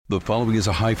The following is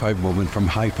a high five moment from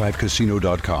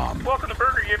highfivecasino.com. Welcome to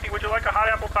Burger Yippee. Would you like a hot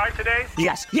apple pie today?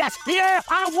 Yes, yeah,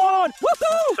 I won!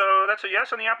 Woohoo! So that's a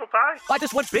yes on the apple pie? I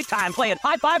just went big time playing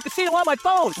High Five Casino on my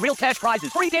phone. Real cash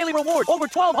prizes, free daily rewards, over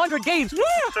 1,200 games. Yeah!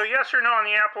 So yes or no on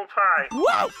the apple pie?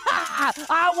 Whoa!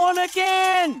 I won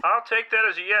again! I'll take that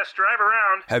as a yes. Drive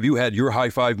around. Have you had your high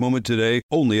five moment today?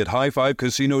 Only at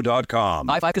highfivecasino.com.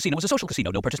 High Five Casino is a social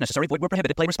casino. No purchase necessary. Void where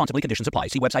prohibited. Play responsibly. Conditions apply.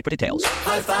 See website for details.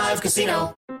 High Five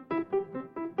Casino.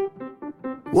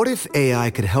 What if AI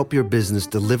could help your business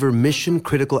deliver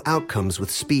mission-critical outcomes with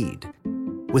speed?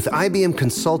 With IBM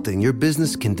Consulting, your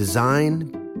business can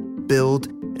design, build,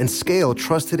 and scale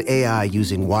trusted AI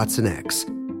using Watson X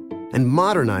and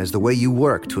modernize the way you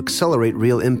work to accelerate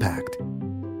real impact.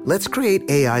 Let's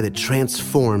create AI that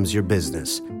transforms your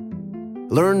business.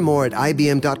 Learn more at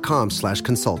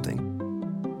ibm.com/consulting.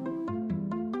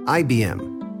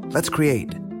 IBM. Let's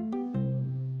create.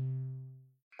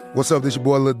 What's up, this your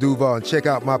boy Lil Duval, and check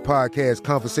out my podcast,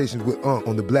 Conversations with Unc,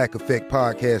 on the Black Effect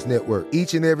Podcast Network.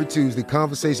 Each and every Tuesday,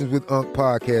 Conversations with Unc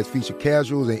podcast feature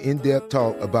casuals and in-depth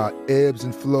talk about ebbs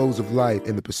and flows of life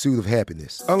and the pursuit of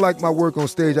happiness. Unlike my work on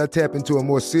stage, I tap into a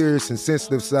more serious and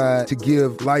sensitive side to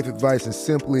give life advice and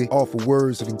simply offer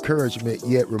words of encouragement,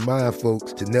 yet remind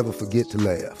folks to never forget to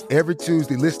laugh. Every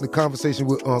Tuesday, listen to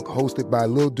Conversations with Unc, hosted by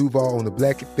Lil Duval on the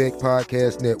Black Effect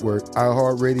Podcast Network,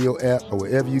 iHeartRadio app, or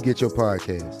wherever you get your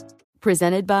podcasts.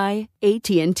 Presented by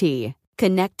AT&T.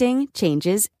 Connecting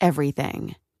changes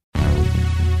everything.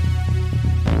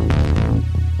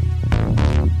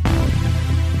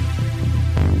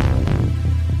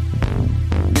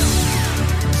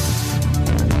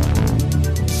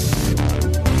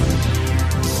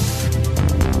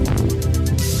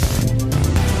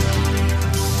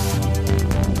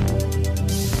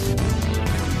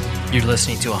 You're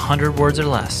listening to 100 Words or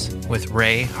Less with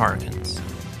Ray Harkins.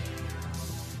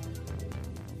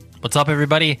 What's up,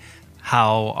 everybody?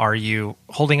 How are you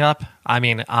holding up? I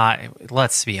mean,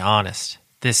 let's be honest.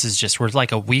 We're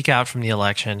like a week out from the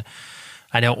election.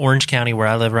 I know Orange County, where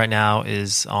I live right now,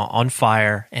 is on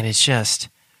fire, and it's just,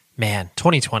 man,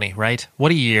 2020, right?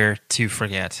 What a year to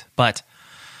forget. But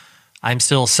I'm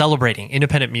still celebrating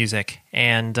independent music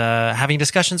and having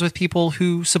discussions with people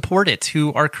who support it,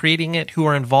 who are creating it, who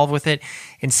are involved with it,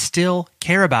 and still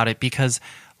care about it because,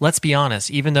 let's be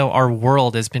honest, even though our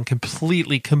world has been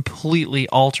completely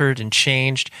altered and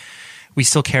changed, we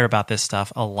still care about this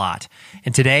stuff a lot.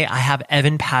 And today I have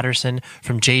Evan Patterson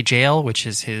from J Jail, which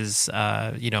is his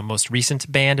most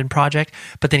recent band and project,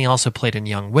 but then he also played in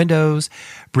Young Windows,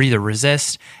 Breathe or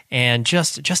Resist, and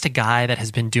just a guy that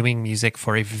has been doing music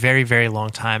for a very, very long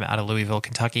time out of Louisville,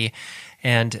 Kentucky.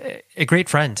 And a great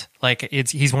friend.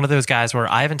 He's one of those guys where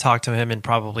I haven't talked to him in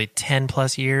probably 10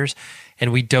 plus years.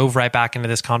 And we dove right back into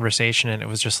this conversation, and it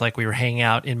was just like we were hanging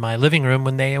out in my living room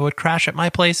when they would crash at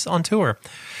my place on tour.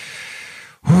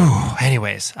 Whew.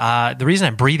 Anyways, the reason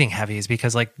I'm breathing heavy is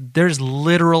because there's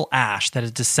literal ash that is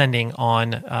descending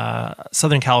on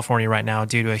Southern California right now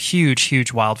due to a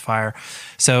huge wildfire.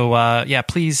 So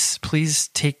please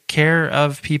take care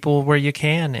of people where you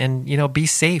can, and be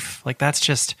safe. That's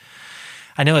just,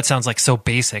 I know it sounds like so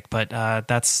basic, but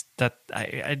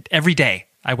every day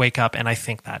I wake up and I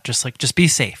think that just be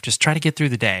safe, just try to get through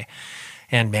the day.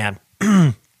 And man,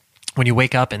 when you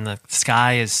wake up and the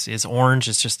sky is orange,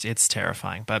 it's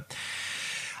terrifying. But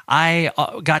I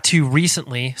got to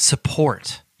recently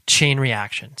support Chain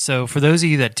Reaction. So for those of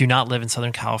you that do not live in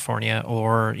Southern California,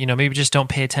 or maybe just don't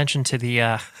pay attention to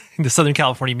the Southern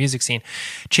California music scene,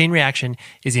 Chain Reaction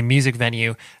is a music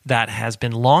venue that has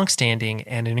been longstanding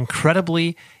and an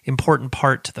incredibly important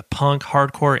part to the punk,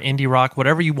 hardcore, indie rock,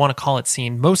 whatever you want to call it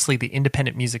scene, mostly the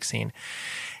independent music scene.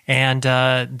 And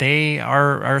they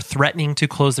are threatening to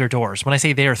close their doors. When I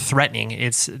say they are threatening,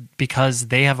 it's because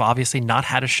they have obviously not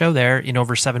had a show there in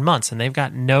over 7 months, and they've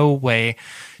got no way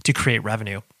to create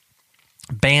revenue.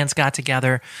 Bands got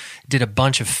together, did a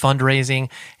bunch of fundraising,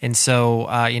 and so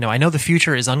I know the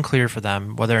future is unclear for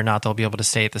them, whether or not they'll be able to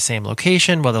stay at the same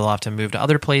location, whether they'll have to move to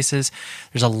other places.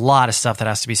 There's a lot of stuff that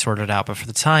has to be sorted out, but for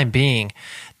the time being,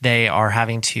 they are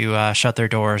having to shut their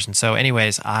doors. And so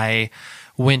anyways, I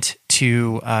went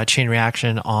to Chain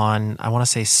Reaction on, I want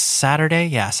to say Saturday.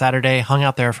 Yeah, Saturday, hung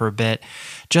out there for a bit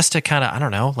just to kind of,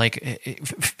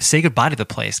 say goodbye to the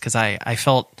place, because I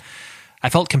felt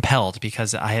compelled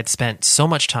because I had spent so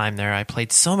much time there. I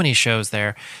played so many shows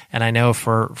there. And I know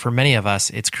for many of us,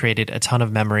 it's created a ton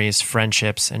of memories,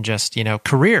 friendships, and just,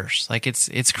 careers.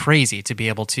 It's crazy to be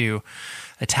able to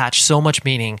attach so much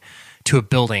meaning to a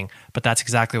building, but that's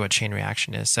exactly what Chain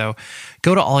Reaction is. So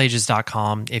go to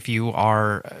allages.com if you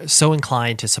are so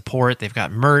inclined to support. They've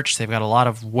got merch. They've got a lot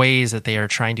of ways that they are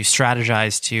trying to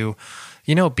strategize to,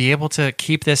 be able to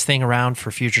keep this thing around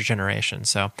for future generations.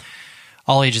 So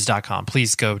allages.com,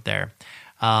 please go there.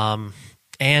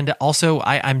 And also,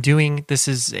 I'm doing, this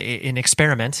is an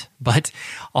experiment, but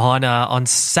on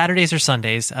Saturdays or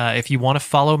Sundays, if you want to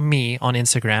follow me on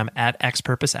Instagram at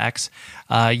xpurposex,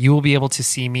 you will be able to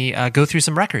see me go through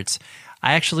some records.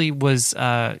 I actually was,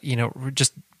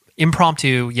 just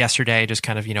impromptu yesterday, just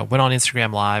kind of, went on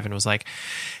Instagram Live and was like,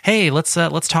 hey, let's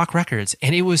talk records.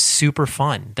 And it was super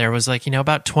fun. There was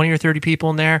about 20 or 30 people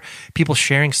in there, people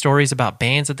sharing stories about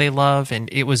bands that they love. And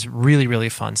it was really, really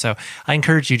fun. So I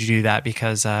encourage you to do that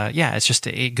because, it's just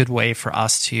a good way for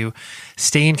us to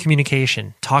stay in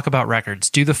communication, talk about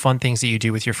records, do the fun things that you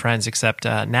do with your friends, except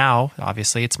now,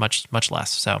 obviously, it's much, much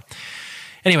less. So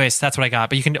anyways, that's what I got.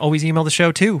 But you can always email the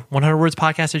show too,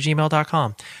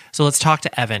 100wordspodcast@gmail.com. So let's talk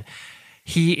to Evan.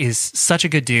 He is such a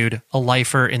good dude, a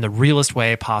lifer in the realest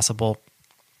way possible.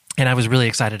 And I was really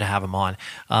excited to have him on.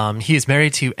 He is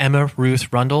married to Emma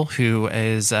Ruth Rundle, who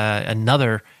is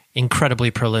another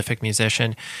incredibly prolific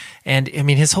musician. And I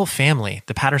mean, his whole family,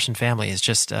 the Patterson family, is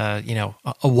just,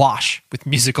 awash with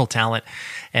musical talent.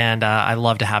 And I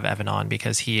love to have Evan on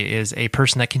because he is a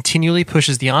person that continually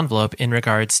pushes the envelope in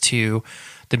regards to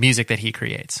the music that he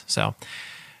creates. So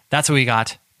that's what we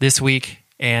got this week.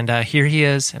 And here he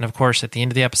is. And of course, at the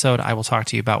end of the episode, I will talk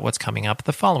to you about what's coming up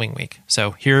the following week.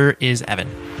 So here is Evan.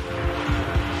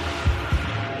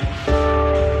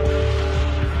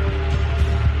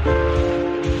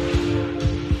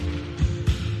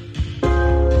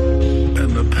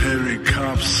 And the Perry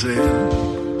cop said,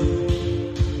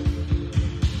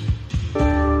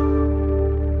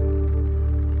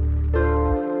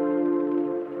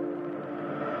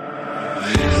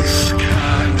 this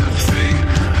kind of thing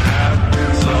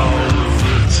happens all of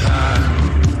the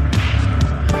time.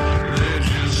 They're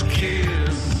just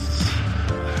kids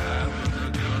having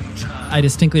a good time. I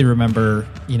distinctly remember,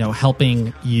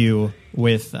 helping you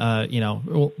with,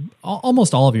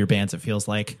 almost all of your bands, it feels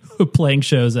like, playing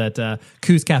shows at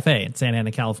Coos Cafe in Santa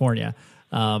Ana, California.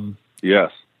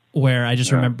 Yes. Where I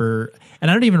just remember, and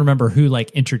I don't even remember who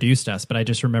introduced us, but I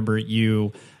just remember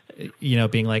you,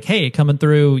 being like, hey, coming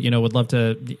through, would love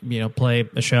to, play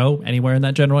a show anywhere in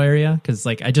that general area. Cause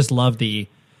I just love the,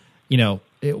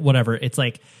 whatever. It's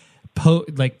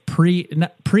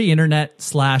pre-internet /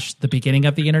 the beginning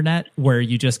of the internet where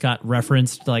you just got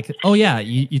referenced oh yeah,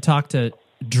 you talked to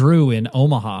Drew in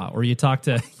Omaha or you talked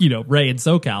to, Ray in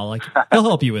SoCal, he'll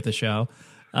help you with the show.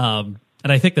 And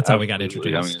I think that's how we got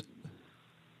introduced.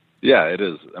 Yeah, it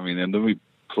is. And then we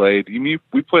played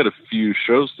a few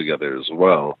shows together as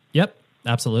well. Yep.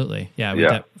 Absolutely.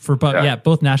 Yeah.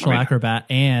 Both National Acrobat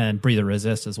and Breathe or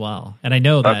Resist as well. And I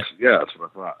know that. That's what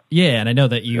I thought. Yeah. And I know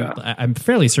that you, I'm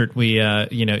fairly certain we, I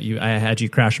had you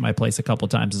crash at my place a couple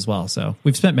times as well. So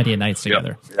we've spent many nights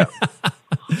together.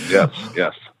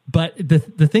 Yes. But the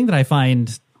thing that I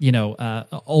find,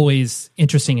 always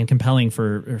interesting and compelling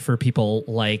for people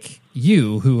like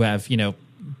you who have,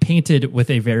 painted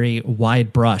with a very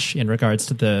wide brush in regards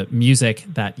to the music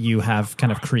that you have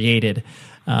kind of created.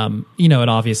 It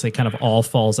obviously kind of all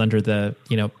falls under the,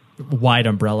 wide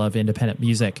umbrella of independent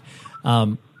music.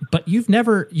 But you've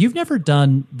never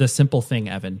done the simple thing,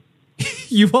 Evan.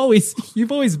 You've always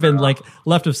been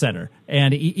left of center.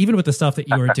 And even with the stuff that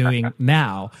you are doing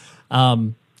now,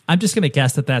 I'm just going to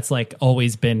guess that that's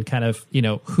always been kind of,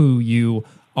 who you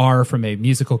are from a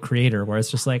musical creator, where it's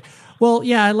just I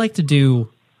like to do,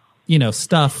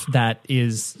 stuff that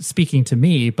is speaking to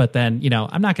me, but then,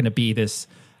 I'm not going to be this,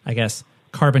 I guess,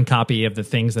 carbon copy of the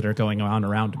things that are going on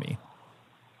around me.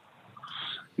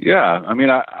 Yeah.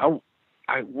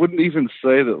 I wouldn't even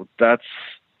say that that's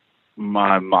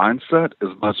my mindset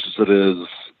as much as it is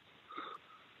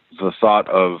the thought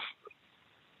of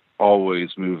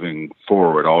always moving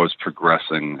forward, always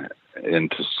progressing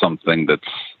into something that's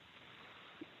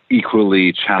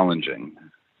equally challenging,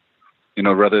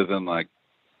 rather than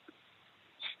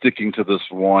sticking to this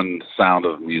one sound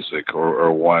of music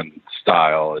or one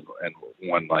style and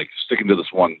one sticking to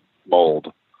this one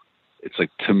mold. It's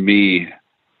to me,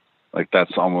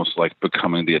 that's almost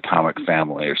becoming the Atomic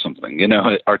Family or something,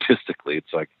 artistically.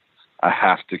 It's I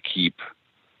have to keep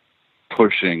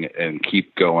pushing and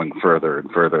keep going further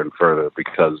and further and further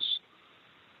because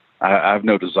I have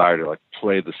no desire to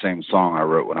play the same song I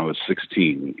wrote when I was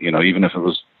 16, even if it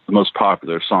was the most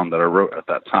popular song that I wrote at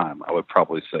that time. I would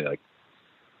probably say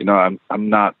I'm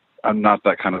not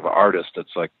that kind of artist.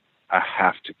 It's I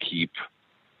have to keep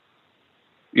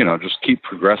just keep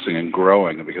progressing and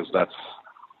growing, because that's,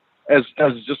 as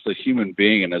just a human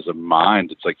being and as a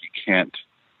mind, it's like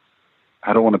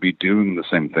I don't want to be doing the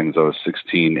same things I was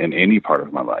 16 in any part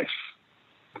of my life.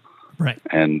 Right.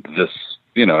 And this,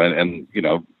 and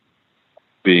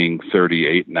being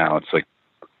 38 now, it's like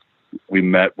we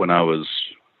met when I was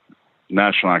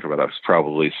National Acrobat. I was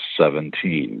probably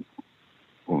 17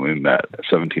 when we met,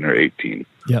 17 or 18.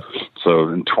 Yep. So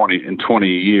in 20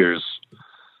 years,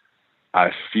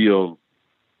 I feel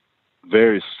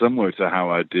very similar to how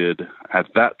I did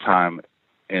at that time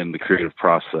in the creative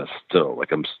process still.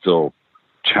 Like, I'm still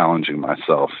challenging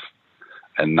myself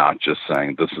and not just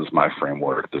saying, this is my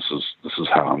framework. This is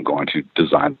how I'm going to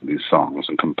design these songs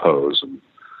and compose. And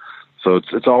so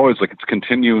it's always like, it's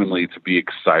continually to be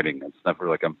exciting. It's never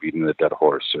like I'm beating the dead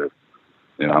horse, or,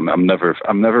 I'm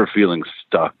never feeling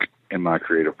stuck in my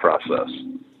creative process.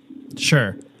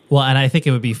 Sure. Well, and I think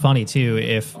it would be funny too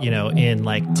if, in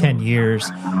like 10 years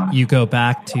you go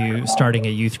back to starting a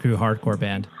youth crew hardcore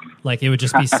band. Like, it would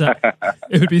just be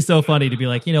it would be so funny to be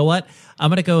like, you know what? I'm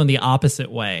going to go in the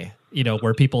opposite way,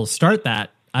 where people start that.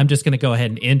 I'm just going to go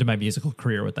ahead and end my musical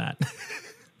career with that.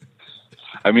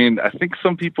 I mean, I think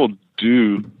some people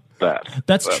do that.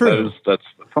 That's true. That's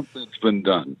something that's been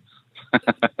done.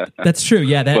 That's true.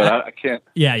 Yeah. But I can't.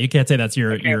 Yeah, you can't say that's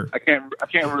your. I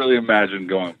can't really imagine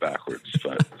going backwards,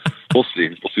 but we'll see.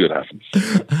 We'll see what happens.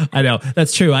 I know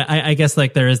that's true. I guess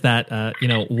like there is that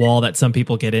wall that some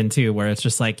people get into where it's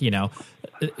just like,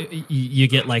 you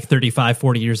get like 35,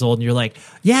 40 years old and you're like,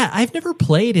 yeah, I've never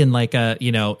played in like a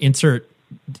insert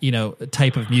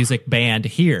type of music band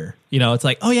here. It's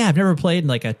like, oh yeah, I've never played in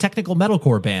like a technical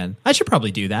metalcore band. I should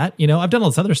probably do that. I've done all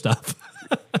this other stuff.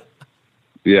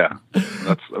 Yeah,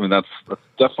 that's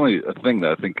definitely a thing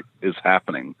that I think is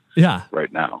happening. Yeah,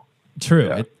 right now. True,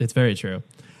 yeah. It's very true.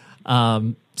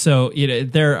 So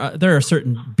there are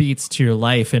certain beats to your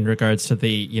life in regards to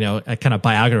the a kind of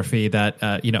biography that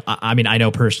I know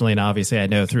personally, and obviously I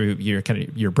know through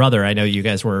your brother. I know you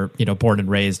guys were born and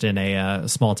raised in a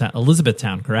small town,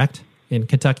 Elizabethtown, correct, in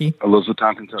Kentucky.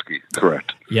 Elizabethtown, Kentucky,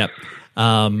 correct. Yep.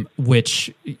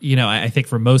 Which, I think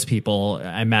for most people,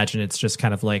 I imagine it's just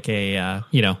kind of like a,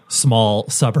 small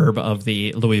suburb of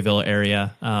the Louisville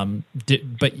area.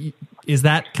 But is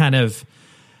that kind of,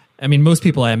 most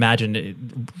people, I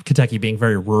imagine Kentucky being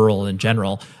very rural in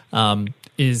general.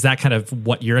 Is that kind of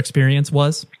what your experience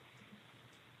was?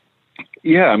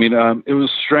 Yeah. It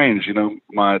was strange,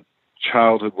 my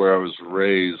childhood where I was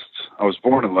raised, I was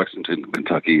born in Lexington,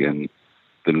 Kentucky, and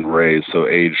then raised. So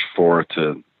age 4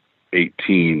 to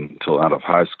 18 till out of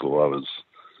high school, I was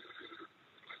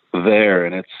there,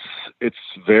 and it's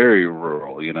very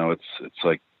rural. It's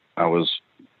like I was,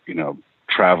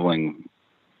 traveling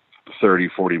 30,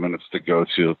 40 minutes to go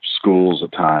to schools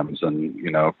at times, and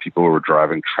people were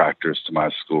driving tractors to my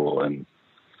school, and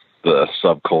the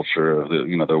subculture of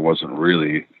the, there wasn't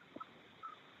really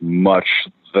much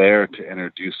there to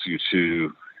introduce you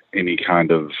to any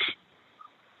kind of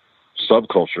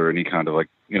subculture, any kind of like,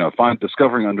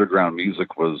 discovering underground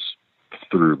music was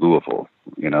through Louisville.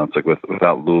 It's like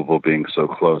without Louisville being so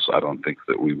close, I don't think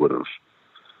that we would have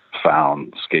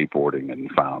found skateboarding and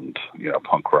found,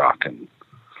 punk rock and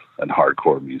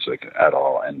hardcore music at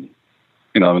all. And,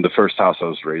 the first house I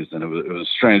was raised in, it was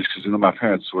strange because,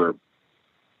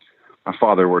 my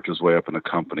father worked his way up in a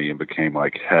company and became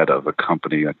like head of a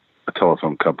company, a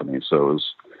telephone company. So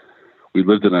we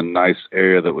lived in a nice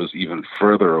area that was even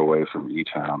further away from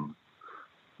E-Town.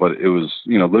 But it was,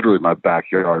 literally my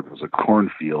backyard was a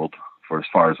cornfield for as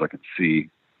far as I could see.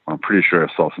 I'm pretty sure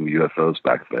I saw some UFOs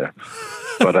back there.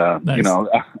 But, nice.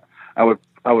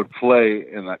 I would play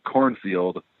in that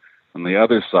cornfield. On the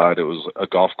other side, it was a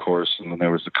golf course, and then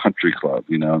there was a country club,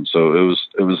 and so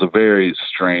it was a very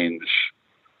strange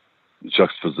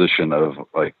juxtaposition of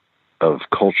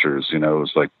cultures. It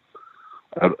was like,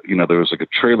 there was like a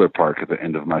trailer park at the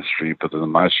end of my street, but then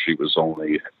my street was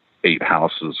only 8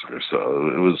 houses or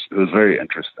so. It was very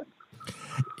interesting.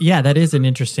 Yeah, that is an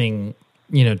interesting,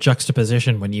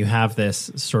 juxtaposition when you have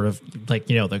this sort of like,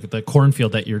 the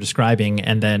cornfield that you're describing,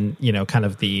 and then, kind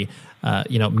of the,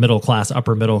 middle class,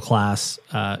 upper middle class,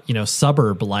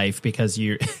 suburb life, because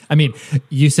you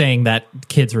saying that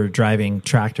kids were driving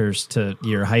tractors to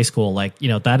your high school, like,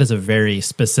 that is a very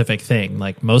specific thing.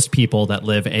 Like, most people that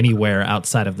live anywhere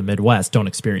outside of the Midwest don't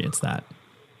experience that.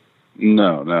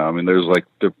 No. There's like,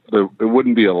 it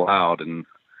wouldn't be allowed. And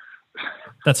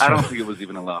that's true. I don't think it was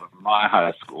even allowed in my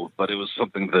high school, but it was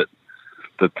something that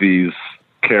these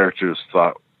characters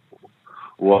thought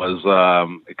was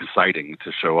exciting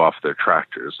to show off their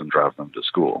tractors and drive them to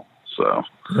school. So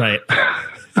right.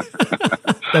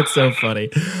 That's so funny.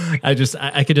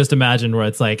 I could just imagine where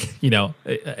it's like, you know,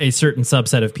 a certain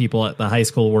subset of people at the high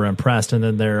school were impressed, and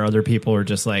then there are other people who are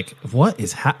just like, why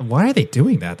are they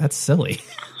doing that? That's silly.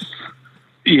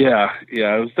 Yeah.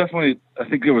 It was definitely, I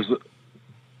think it was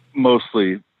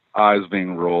mostly eyes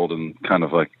being rolled and kind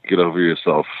of like, get over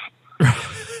yourself,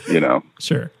 you know.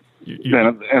 Sure.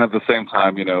 And at the same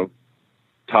time, you know,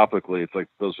 topically, it's like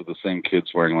those are the same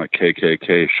kids wearing like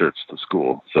KKK shirts to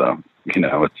school. So, you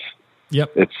know,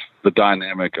 it's the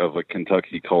dynamic of a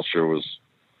Kentucky culture was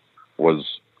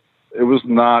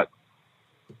not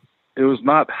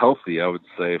healthy, I would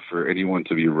say, for anyone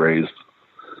to be raised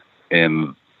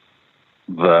in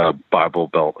the Bible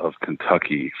Belt of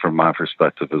Kentucky. From my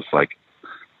perspective, as like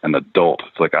an adult,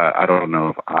 it's like I don't know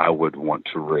if I would want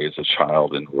to raise a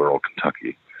child in rural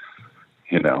Kentucky.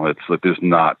 You know, it's like there's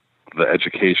not the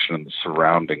education and the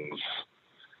surroundings,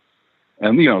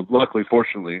 and you know, luckily,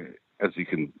 fortunately, as you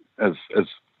can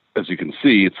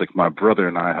see, it's like my brother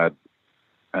and I had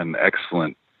an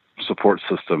excellent support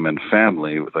system and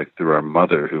family, like through our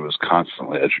mother, who was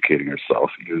constantly educating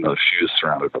herself, even though she was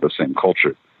surrounded by the same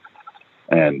culture.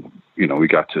 And you know, we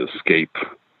got to escape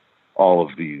all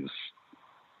of these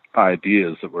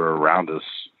ideas that were around us,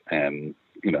 and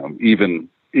you know, even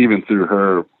through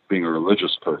her being a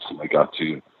religious person, we got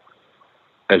to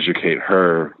educate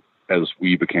her as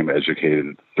we became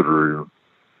educated through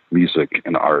music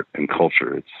and art and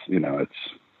culture.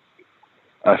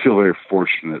 I feel very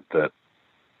fortunate that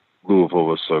Louisville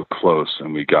was so close,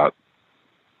 and we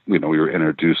were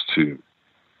introduced to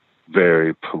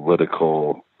very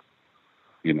political,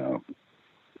 you know,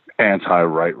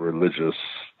 anti-right religious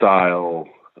style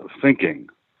of thinking.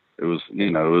 It was, you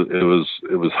know, it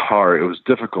was hard. It was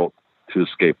difficult to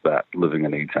escape that living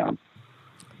in E-Town.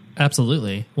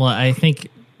 Absolutely. Well, I think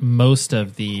most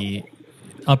of the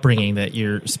upbringing that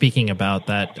you're speaking about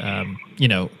that, you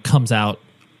know, comes out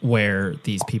where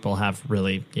these people have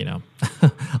really, you know,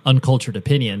 uncultured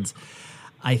opinions.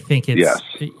 I think it's,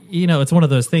 you know, it's one of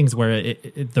those things where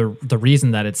the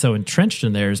reason that it's so entrenched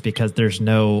in there is because there's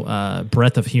no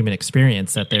breadth of human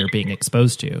experience that they're being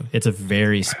exposed to. It's a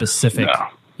very specific,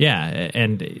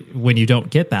 and when you don't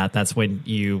get that, that's when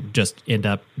you just end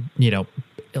up, you know,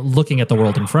 looking at the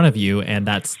world in front of you, and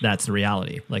that's the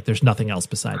reality. Like there's nothing else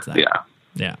besides that.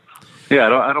 Yeah.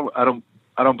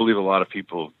 I don't believe a lot of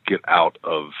people get out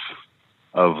of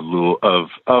Louisville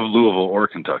or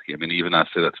Kentucky. I mean, even I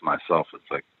say that to myself. It's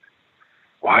like,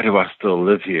 why do I still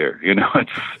live here? You know,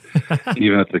 it's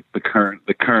even at the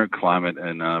current climate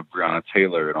and Breonna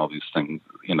Taylor and all these things.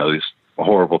 You know, these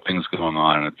horrible things going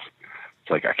on. And it's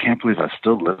like, I can't believe I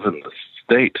still live in this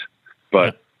state.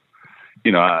 But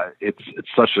you know, it's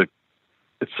such an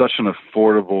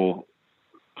affordable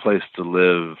place to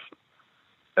live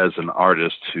as an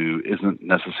artist who isn't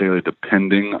necessarily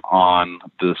depending on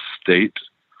the state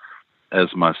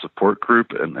as my support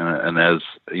group and as,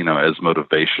 you know, as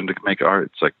motivation to make art.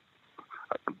 It's like,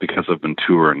 because I've been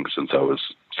touring since I was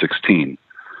 16,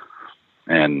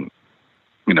 and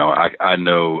you know, I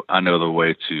know the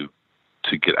way to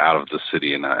get out of the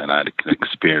city, and I can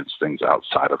experience things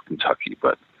outside of Kentucky.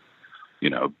 But you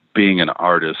know, being an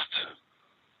artist,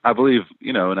 I believe,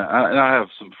 you know, and I have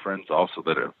some friends also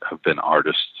that have been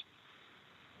artists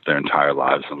their entire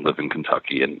lives and live in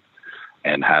Kentucky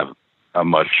and have a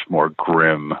much more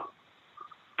grim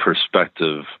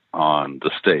perspective on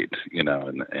the state, you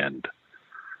know, and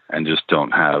just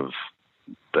don't have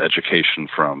the education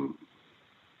from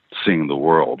seeing the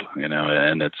world, you know,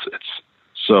 and it's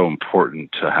so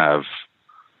important to have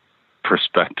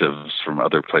perspectives from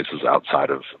other places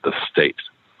outside of the state.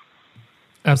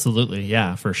 Absolutely.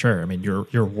 Yeah, for sure. I mean,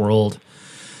 your world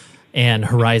and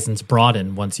horizons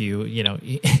broaden once you know,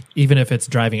 even if it's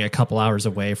driving a couple hours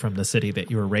away from the city that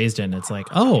you were raised in, it's like,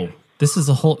 oh, this is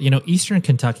a whole, you know, Eastern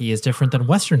Kentucky is different than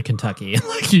Western Kentucky.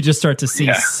 Like you just start to see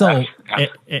it's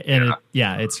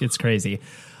crazy.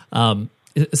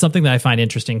 Something that I find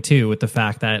interesting too, with the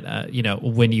fact that, you know,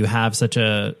 when you have such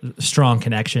a strong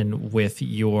connection with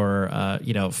your,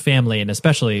 you know, family, and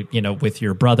especially, you know, with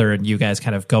your brother, and you guys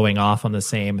kind of going off on the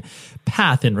same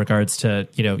path in regards to,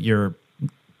 you know, your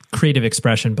creative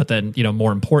expression, but then, you know,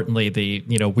 more importantly, the,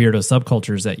 you know, weirdo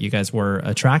subcultures that you guys were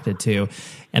attracted to,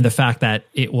 and the fact that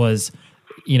it was,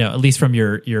 you know, at least from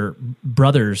your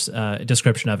brother's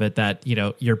description of it, that, you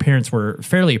know, your parents were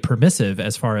fairly permissive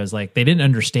as far as like, they didn't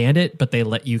understand it, but they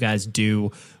let you guys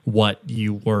do what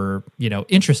you were, you know,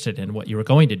 interested in, what you were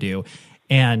going to do.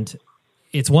 And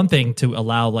it's one thing to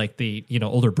allow like the,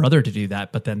 older brother to do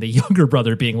that, but then the younger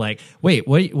brother being like, wait,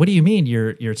 what do you mean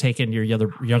you're taking your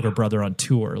younger brother on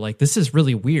tour? Like, this is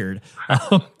really weird.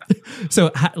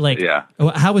 So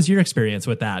how was your experience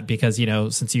with that? Because,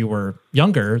 since you were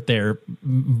younger, there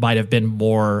might have been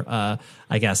more,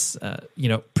 I guess,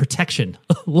 protection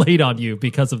laid on you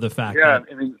because of the fact that,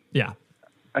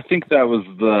 I think that was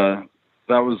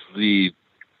the,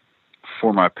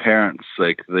 for my parents'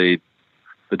 sake, they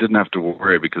didn't have to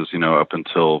worry because, up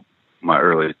until my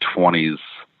early 20s,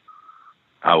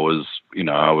 I was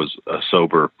a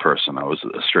sober person. I was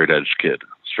a straight edge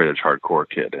hardcore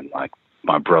kid. And like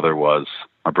my brother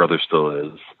still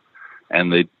is.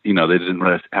 And they didn't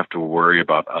really have to worry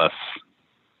about us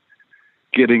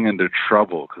getting into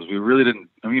trouble because we really didn't,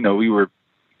 we were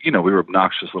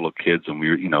obnoxious little kids and we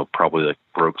were, probably like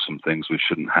broke some things we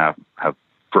shouldn't have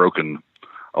broken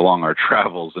along our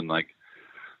travels and like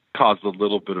caused a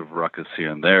little bit of ruckus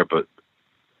here and there. But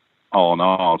all in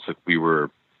all, it's like we were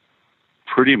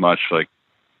pretty much like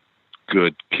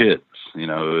good kids.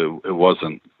 It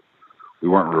wasn't, we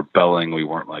weren't rebelling. We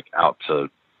weren't like out to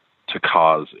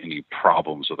cause any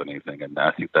problems with anything. And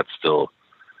I think that still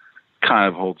kind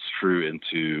of holds true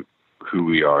into who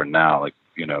we are now. Like,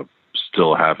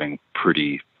 still having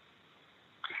pretty,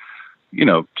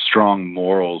 strong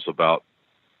morals about,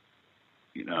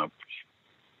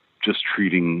 just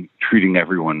treating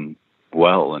everyone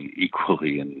well and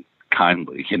equally and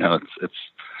kindly.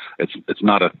 It's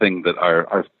not a thing that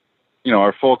our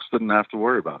folks didn't have to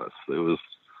worry about us. It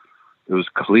was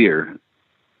clear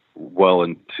well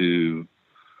into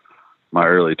my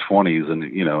early 20s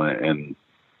and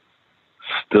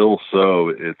still so.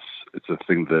 It's a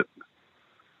thing that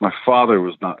my father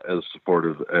was not as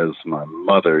supportive as my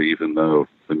mother, even though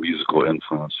the musical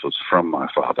influence was from my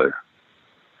father.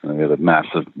 And he had a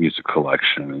massive music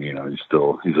collection.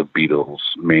 He's a Beatles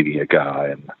mania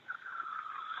guy,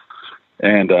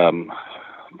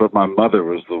 but my mother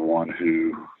was the one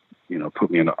who, put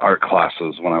me into art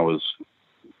classes when I was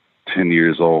 10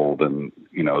 years old, and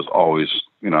it was always,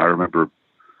 I remember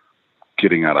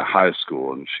getting out of high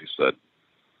school, and she said,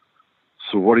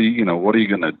 "So what are you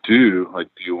going to do? Like,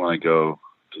 do you want to go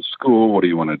to school? What do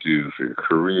you want to do for your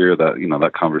career?"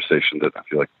 That conversation that I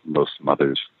feel like most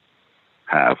mothers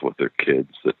have with their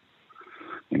kids. That,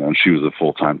 and she was a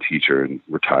full-time teacher and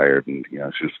retired, and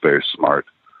she was very smart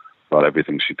about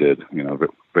everything she did.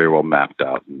 Very well mapped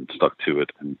out and stuck to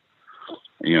it. And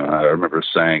I remember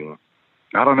saying,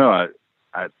 I don't know,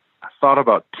 I thought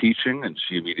about teaching, and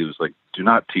she immediately was like, "Do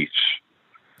not teach.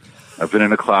 I've been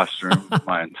in a classroom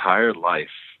my entire life,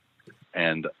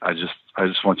 and I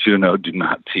just want you to know, do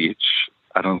not teach.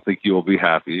 I don't think you will be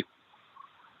happy."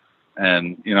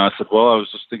 And, I said, "Well, I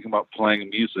was just thinking about playing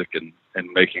music and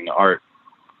making art."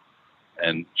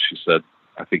 And she said,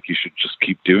 "I think you should just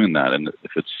keep doing that. And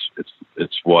if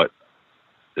it's what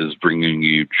is bringing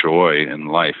you joy in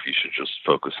life, you should just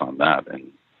focus on that."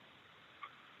 And,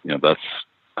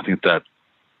 I think that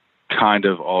kind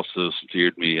of also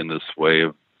steered me in this way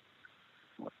of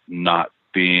not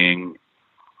being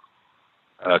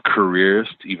a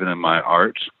careerist, even in my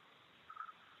art,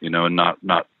 and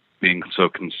not being so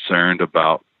concerned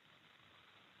about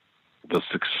the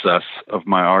success of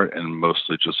my art and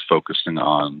mostly just focusing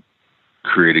on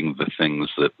creating the things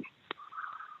that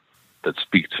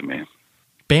speak to me.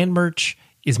 Band merch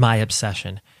is my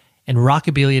obsession, and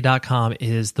Rockabilia.com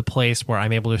is the place where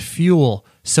I'm able to fuel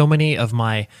so many of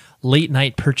my late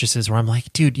night purchases where I'm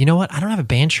like, dude, you know what? I don't have a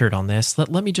band shirt on this.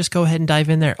 Let me just go ahead and dive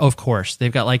in there. Of course,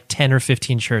 they've got like 10 or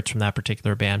 15 shirts from that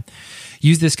particular band.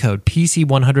 Use this code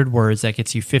PC100words. That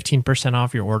gets you 15%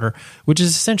 off your order, which is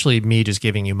essentially me just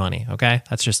giving you money. Okay.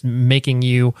 That's just making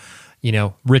you,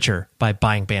 richer by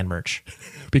buying band merch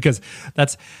because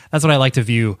that's what I like to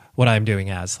view what I'm doing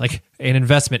as, like an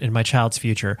investment in my child's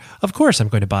future. Of course, I'm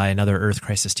going to buy another Earth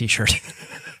Crisis t-shirt.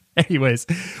 Anyways,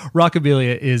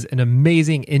 Rockabilia is an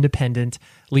amazing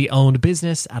independently owned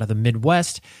business out of the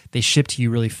Midwest. They ship to you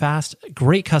really fast,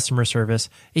 great customer service,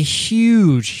 a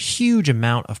huge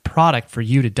amount of product for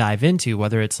you to dive into,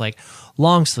 whether it's like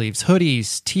long sleeves,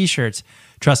 hoodies, t-shirts.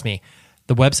 Trust me,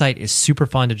 the website is super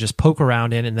fun to just poke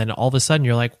around in, and then all of a sudden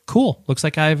you're like, cool, looks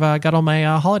like I've got all my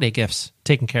holiday gifts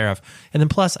taken care of. And then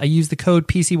plus, I use the code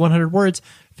PC100words,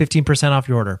 15% off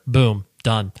your order. Boom,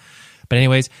 done. But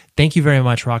anyways, thank you very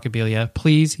much, Rockabilia.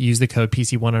 Please use the code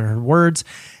PC100words.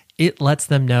 It lets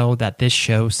them know that this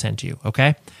show sent you,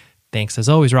 okay? Thanks as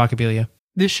always, Rockabilia.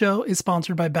 This show is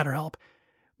sponsored by BetterHelp.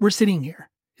 We're sitting here.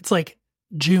 It's like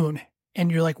June, and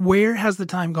you're like, where has the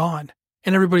time gone?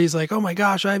 And everybody's like, oh my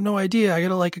gosh, I have no idea. I got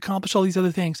to accomplish all these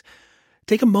other things.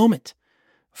 Take a moment.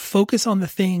 focus on the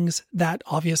things that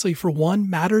obviously for one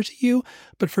matter to you,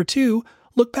 but for two,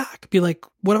 look back, be like,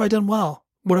 what have I done well?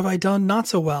 What have I done not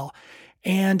so well?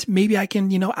 And maybe I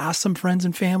can, ask some friends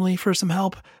and family for some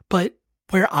help. But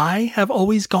where I have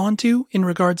always gone to in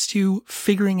regards to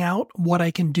figuring out what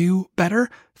I can do better,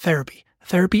 therapy.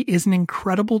 Therapy is an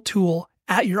incredible tool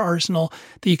at your arsenal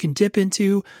that you can dip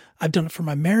into. I've done it for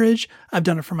my marriage. I've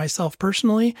done it for myself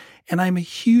personally. And I'm a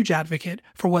huge advocate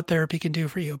for what therapy can do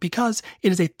for you because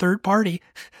it is a third party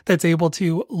that's able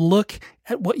to look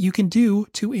at what you can do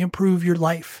to improve your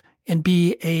life and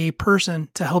be a person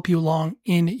to help you along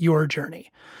in your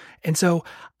journey. And so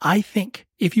I think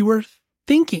if you were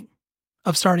thinking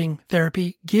of starting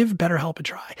therapy, give BetterHelp a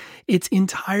try. It's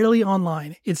entirely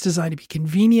online. It's designed to be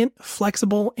convenient,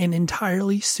 flexible, and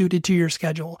entirely suited to your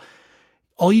schedule.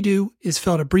 All you do is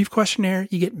fill out a brief questionnaire,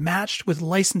 you get matched with a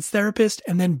licensed therapist,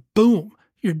 and then boom,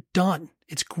 you're done.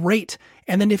 It's great.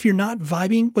 And then if you're not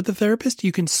vibing with the therapist,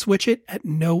 you can switch it at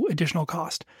no additional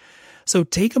cost. So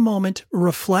take a moment,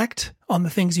 reflect on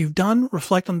the things you've done,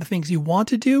 reflect on the things you want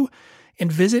to do,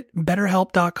 and visit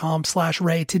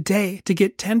betterhelp.com/Ray today to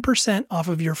get 10% off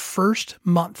of your first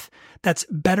month. That's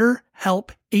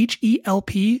BetterHelp,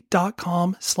 HELP.com/Ray.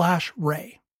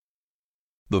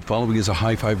 The following is a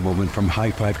high five moment from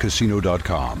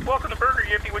highfivecasino.com. Welcome to Burger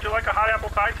Yippee. Would you like a hot apple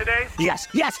pie today? Yes,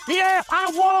 yeah,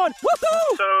 I won!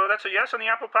 Woohoo! So that's a yes on the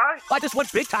apple pie? I just went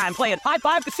big time playing High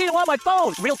Five Casino on my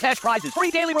phone. Real cash prizes,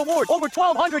 free daily rewards, over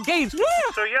 1,200 games. Yeah!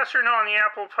 So yes or no on the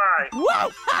apple pie?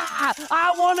 Whoa!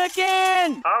 I won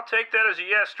again! I'll take that as a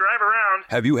yes. Drive around.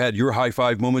 Have you had your high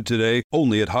five moment today?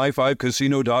 Only at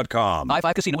highfivecasino.com. High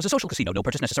Five Casino is a social casino. No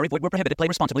purchase necessary. Void where prohibited. Play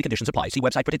responsibly. Conditions apply. See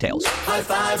website for details. High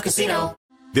Five Casino.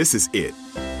 This is it.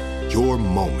 Your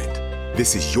moment.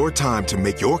 This is your time to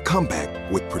make your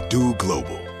comeback with Purdue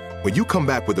Global. When you come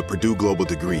back with a Purdue Global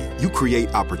degree, you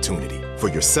create opportunity for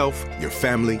yourself, your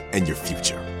family, and your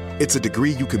future. It's a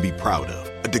degree you can be proud of,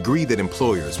 a degree that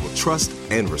employers will trust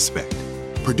and respect.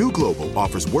 Purdue Global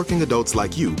offers working adults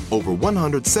like you over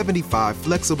 175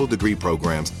 flexible degree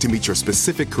programs to meet your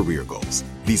specific career goals.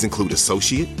 These include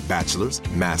associate, bachelor's,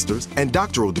 master's, and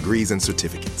doctoral degrees and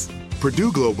certificates.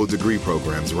 Purdue Global degree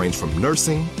programs range from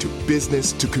nursing to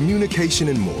business to communication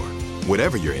and more.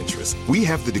 Whatever your interest, we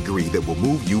have the degree that will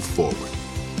move you forward.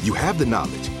 You have the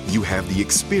knowledge, you have the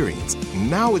experience.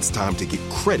 Now it's time to get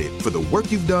credit for the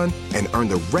work you've done and earn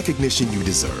the recognition you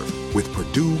deserve with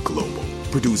Purdue Global,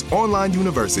 Purdue's online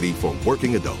university for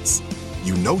working adults.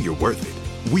 You know you're worth it.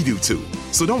 We do too.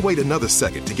 So don't wait another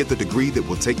second to get the degree that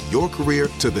will take your career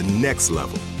to the next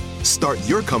level. Start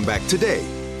your comeback today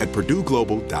at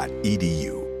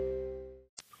purdueglobal.edu.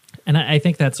 And I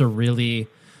think that's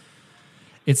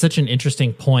it's such an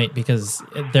interesting point because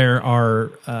there are,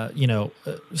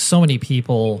 so many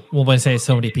people, well, when I say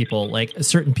so many people, like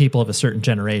certain people of a certain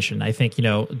generation, I think,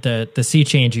 the sea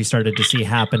change you started to see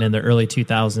happen in the early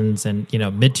 2000s and,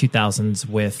 mid 2000s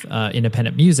with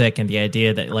independent music and the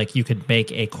idea that like you could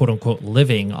make a quote unquote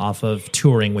living off of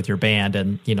touring with your band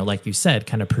and, like you said,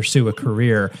 kind of pursue a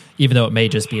career, even though it may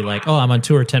just be like, oh, I'm on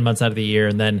tour 10 months out of the year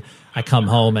and then I come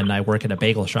home and I work at a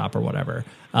bagel shop or whatever.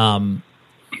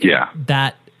 Yeah.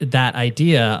 That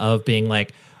idea of being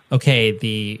like, okay,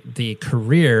 the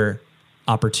career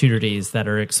opportunities that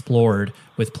are explored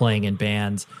with playing in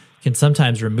bands can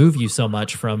sometimes remove you so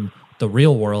much from the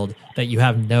real world that you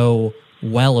have no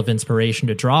well of inspiration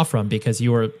to draw from because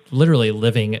you are literally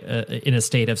living in a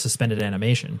state of suspended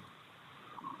animation.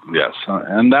 Yes,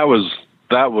 and that was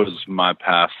my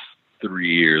past 3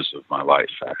 years of my life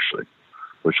actually,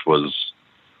 which was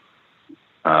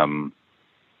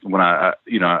when I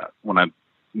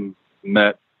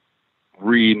met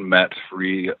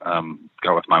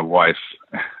got with my wife,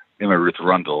 Emma Ruth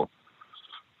Rundle.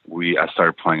 I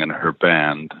started playing in her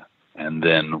band, and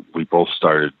then we both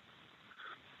started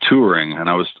touring. And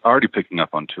I was already picking up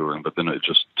on touring, but then it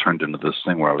just turned into this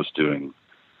thing where I was doing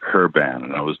her band,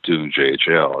 and I was doing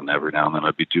JHL, and every now and then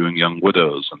I'd be doing Young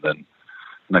Widows, and then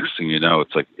next thing you know,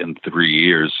 it's like in 3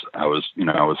 years I was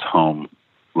home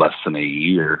less than a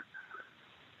year.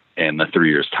 In the 3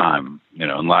 years time,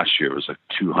 and last year it was like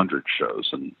 200 shows,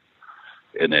 and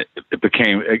it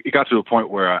got to a point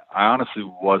where I honestly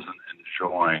wasn't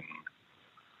enjoying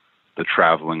the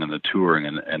traveling and the touring,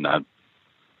 and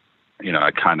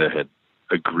I kind of had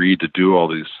agreed to do all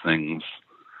these things,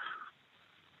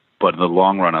 but in the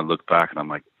long run, I look back and I'm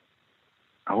like,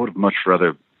 I would have much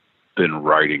rather been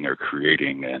writing or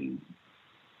creating, and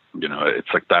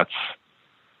it's like that's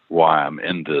why I'm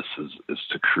in this is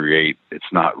to create. It's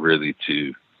not really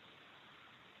to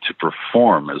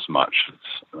perform as much.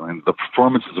 The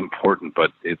performance is important,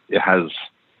 but it has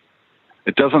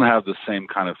it doesn't have the same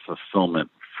kind of fulfillment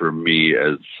for me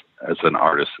as an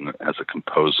artist and as a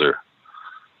composer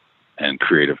and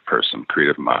creative person,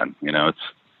 creative mind. You know, it's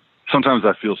sometimes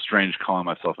I feel strange calling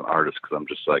myself an artist because I'm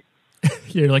just like,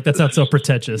 you're like, that sounds so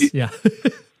pretentious. Yeah.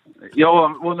 Yeah.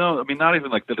 Well, no, I mean, not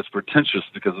even like that it's pretentious,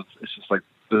 because it's just like,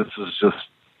 this is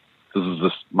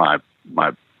just my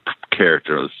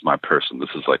character. This is my person. This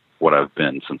is like what I've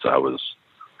been since I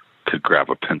could grab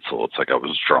a pencil. It's like I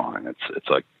was drawing. It's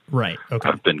like, right. Okay.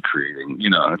 I've been creating, you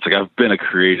know, it's like I've been a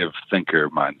creative thinker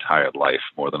my entire life,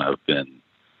 more than I've been,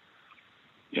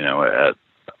 you know, a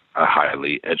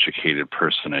highly educated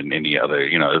person in any other,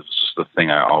 you know, it's just the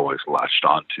thing I always latched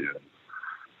onto.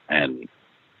 And,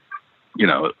 you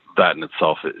know, that in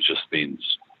itself, it just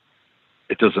means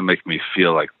it doesn't make me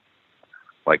feel like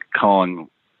calling.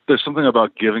 There's something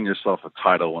about giving yourself a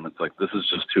title when it's like, this is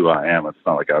just who I am. It's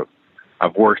not like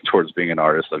I've worked towards being an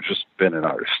artist. I've just been an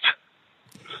artist.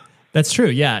 That's true.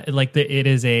 Yeah. Like it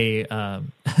is a,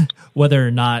 whether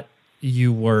or not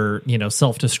you were, you know,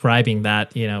 self-describing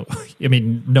that, you know, I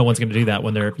mean, no one's going to do that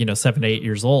when they're, you know, 7, 8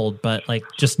 years old, but like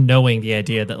just knowing the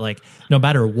idea that like, no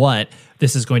matter what,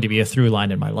 this is going to be a through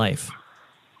line in my life.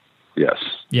 Yes.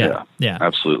 Yeah.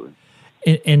 Absolutely.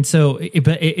 And so,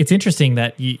 but it's interesting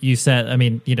that you said, I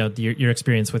mean, you know, your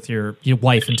experience with your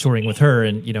wife and touring with her,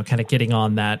 and, you know, kind of getting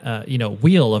on that, you know,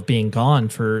 wheel of being gone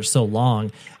for so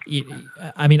long.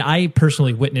 I mean, I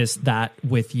personally witnessed that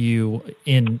with you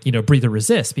in, you know, Breathe or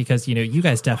Resist, because, you know, you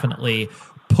guys definitely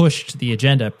pushed the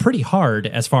agenda pretty hard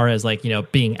as far as like, you know,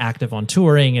 being active on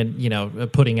touring and, you know,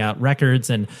 putting out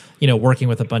records and, you know, working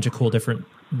with a bunch of cool different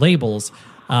labels.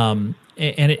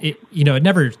 And it, you know, it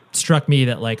never struck me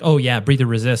that like, oh yeah, Breathe or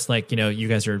Resist, like, you know, you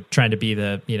guys are trying to be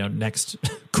the, you know, next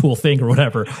cool thing or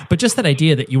whatever, but just that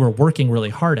idea that you were working really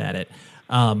hard at it.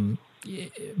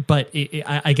 But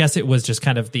I guess it was just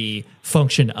kind of the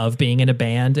function of being in a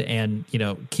band and, you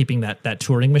know, keeping that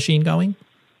touring machine going.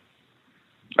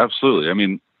 Absolutely. I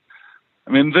mean,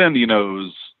 then, you know,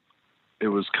 it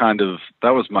was kind of,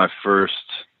 that was my first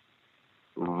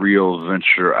real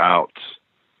venture out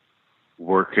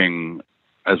working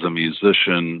as a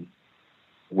musician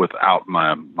without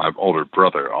my older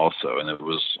brother also. And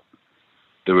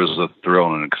there was a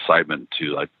thrill and excitement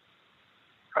to, like,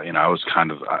 you know, I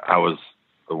was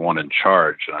the one in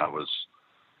charge, and I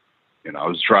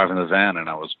was driving the van, and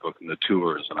I was booking the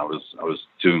tours, and I was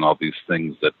doing all these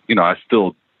things that, you know, I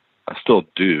still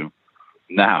do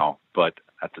now, but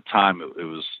at the time it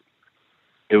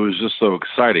was just so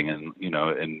exciting. And, you know,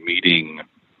 and meeting,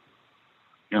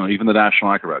 you know, even the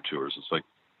National Acrobat tours, it's like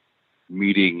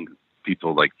meeting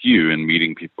people like you and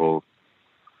meeting people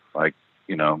like,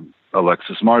 you know,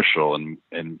 Alexis Marshall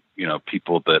and, you know,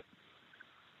 people that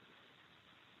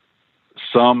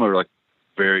some are like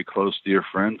very close to your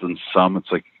friends, and some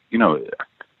it's like, you know,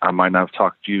 I might not have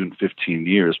talked to you in 15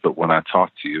 years, but when I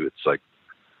talk to you, it's like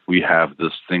we have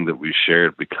this thing that we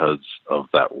shared because of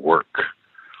that work.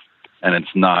 And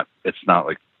it's not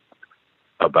like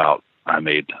about I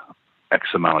made X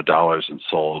amount of dollars and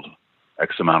sold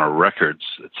X amount of records.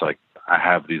 It's like I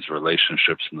have these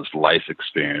relationships and this life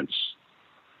experience,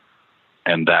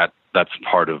 and that's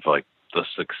part of like the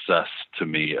success to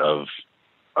me of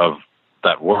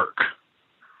that work.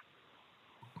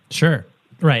 Sure.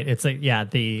 Right. It's like, yeah,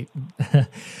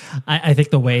 I think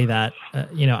the way that,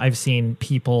 you know, I've seen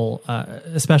people,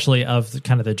 especially of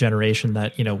kind of the generation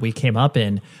that, you know, we came up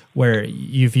in, where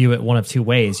you view it one of two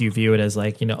ways. You view it as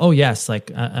like, you know, oh yes,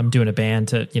 like I'm doing a band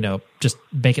to, you know, just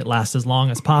make it last as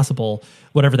long as possible,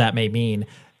 whatever that may mean.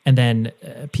 And then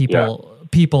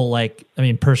people like, I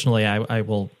mean, personally, I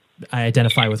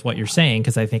identify with what you're saying,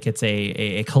 because I think it's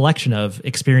a collection of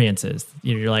experiences.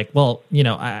 You're like, well, you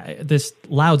know, this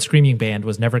loud screaming band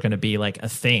was never going to be like a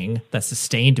thing that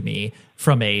sustained me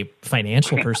from a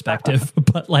financial perspective,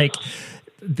 but like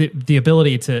the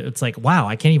ability to, it's like, wow,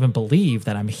 I can't even believe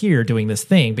that I'm here doing this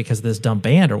thing because of this dumb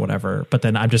band or whatever, but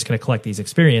then I'm just going to collect these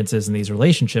experiences and these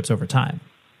relationships over time.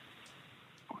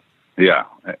 Yeah,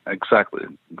 exactly.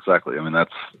 I mean,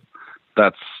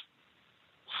 that's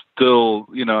still,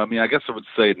 you know, I mean, I guess I would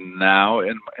say now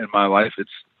in my life,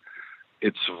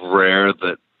 it's rare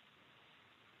that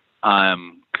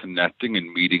I'm connecting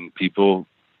and meeting people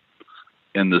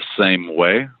in the same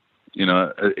way. You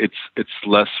know, it's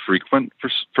less frequent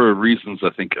for reasons, I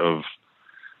think, of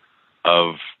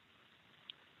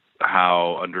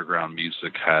how underground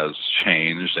music has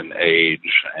changed and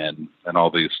age and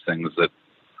all these things that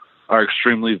are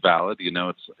extremely valid. You know,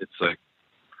 it's like,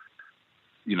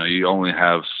 you know, you only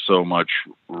have so much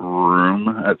room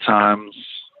at times,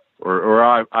 or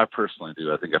I personally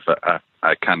do. I think if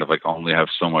I kind of like only have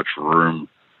so much room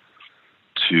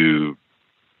to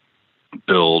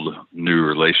build new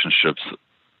relationships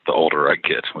the older I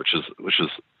get, which is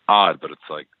odd, but it's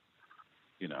like,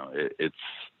 you know, it's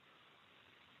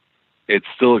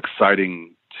still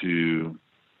exciting to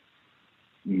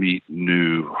meet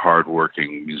new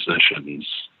hardworking musicians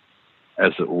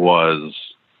as it was,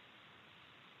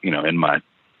 you know, in my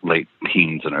late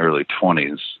teens and early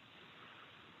 20s.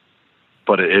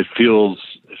 But it feels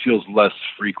less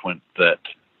frequent that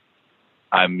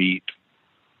I meet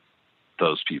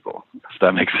those people, if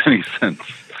that makes any sense.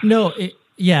 No,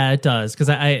 it does. Because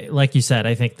I, like you said,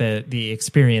 I think the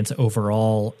experience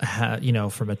overall, you know,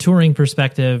 from a touring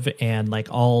perspective and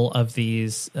like all of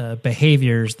these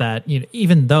behaviors that, you know,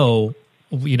 even though,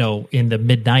 you know, in the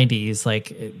mid 90s,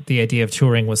 like the idea of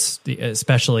touring was,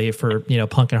 especially for, you know,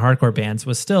 punk and hardcore bands,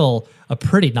 was still a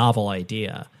pretty novel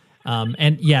idea.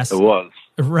 And yes, it was.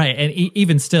 Right. And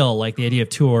even still, like the idea of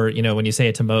tour, you know, when you say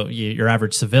it to your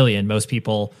average civilian, most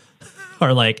people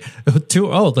are like,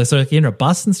 so like you're in a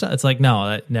bus and stuff. It's like,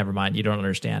 no, never mind. You don't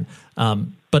understand.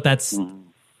 But that's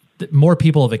more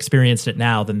people have experienced it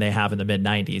now than they have in the mid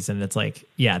 90s. And it's like,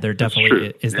 yeah, there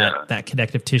definitely is that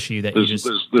connective tissue that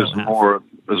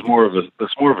there's more of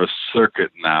a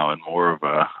circuit now, and more of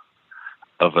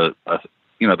a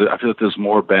you know, I feel like there's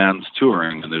more bands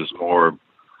touring and there's more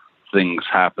things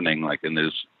happening, like, and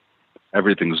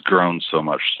everything's grown so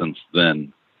much since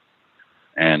then.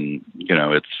 And, you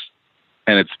know,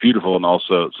 it's beautiful. And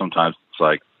also sometimes it's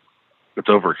like, it's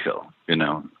overkill, you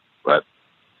know, but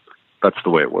that's the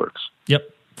way it works.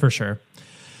 Yep, for sure.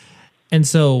 And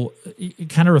so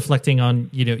kind of reflecting on,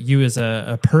 you know, you as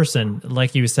a person,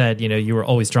 like you said, you know, you were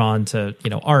always drawn to, you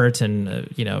know, art, and,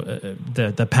 you know,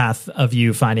 the path of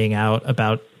you finding out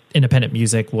about independent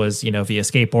music was, you know, via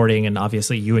skateboarding, and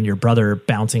obviously you and your brother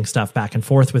bouncing stuff back and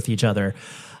forth with each other.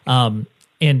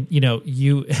 And, you know,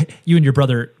 you and your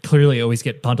brother clearly always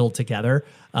get bundled together.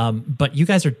 But you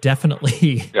guys are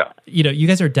definitely, you know, you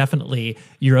guys are definitely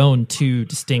your own two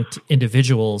distinct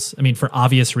individuals. I mean, for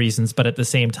obvious reasons, but at the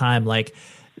same time, like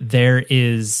there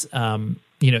is,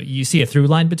 you know, you see a through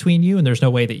line between you, and there's no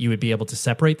way that you would be able to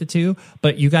separate the two.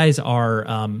 But you guys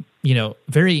are, you know,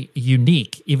 very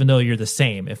unique, even though you're the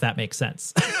same, if that makes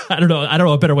sense. I don't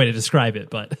know a better way to describe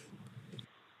it, but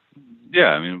yeah,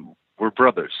 I mean, we're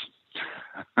brothers.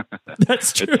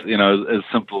 That's true. It's, you know, as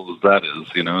simple as that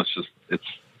is, you know, it's just, it's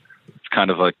kind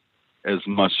of like as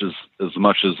much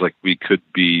as like we could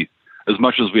be, as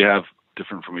much as we have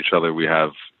different from each other, we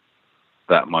have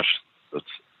that much that's,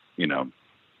 you know,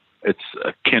 it's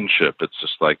a kinship. It's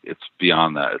just like, it's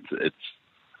beyond that. It's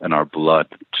in our blood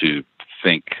to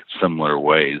think similar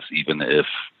ways, even if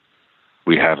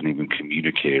we haven't even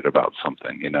communicated about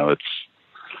something, you know.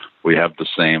 We have the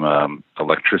same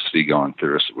electricity going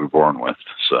through us that we're born with.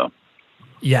 So,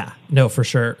 yeah, no, for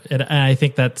sure. And I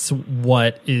think that's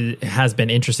what has been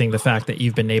interesting, the fact that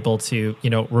you've been able to, you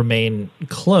know, remain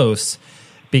close,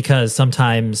 because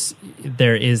sometimes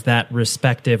there is that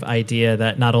respective idea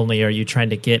that not only are you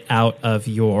trying to get out of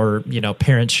your, you know,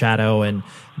 parent's shadow and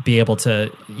be able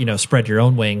to, you know, spread your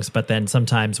own wings, but then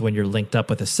sometimes when you're linked up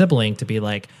with a sibling, to be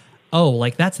like, oh,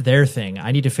 like that's their thing,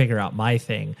 I need to figure out my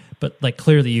thing. But like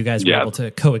clearly you guys were able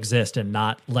to coexist and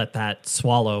not let that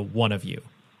swallow one of you.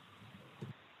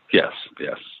 Yes.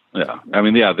 Yeah. I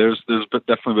mean, yeah, there's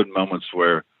definitely been moments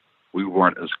where we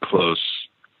weren't as close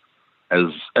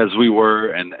as we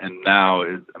were. And now, I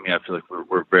mean, I feel like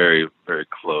we're very, very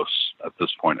close at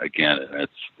this point again. And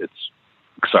it's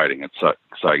exciting. It's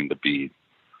exciting to be,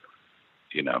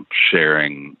 you know,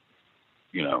 sharing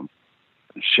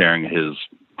his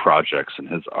projects and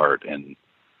his art and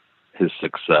his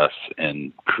success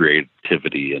and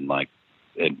creativity, and like,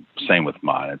 and same with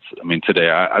mine. I mean, today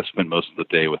I spent most of the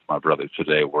day with my brother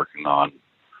today working on,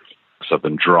 because I've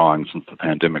been drawing since the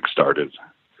pandemic started.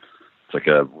 It's like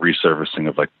a resurfacing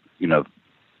of, like, you know,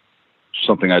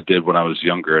 something I did when I was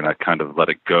younger, and I kind of let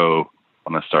it go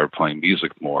when I started playing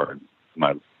music more in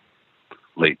my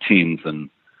late teens. And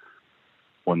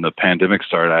when the pandemic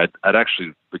started, I'd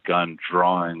actually begun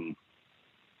drawing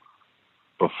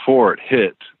before it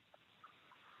hit,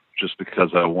 just because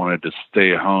I wanted to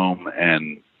stay home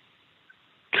and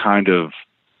kind of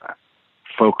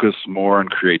focus more on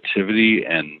creativity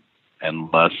and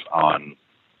less on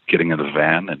getting in the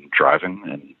van and driving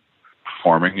and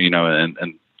performing, you know, and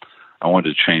I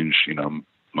wanted to change, you know,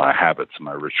 my habits and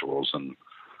my rituals.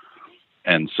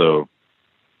 And so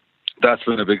that's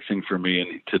been a big thing for me.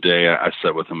 And today I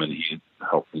sat with him and he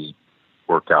helped me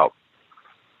work out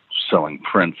selling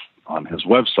prints on his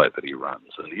website that he runs.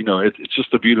 And, you know, it's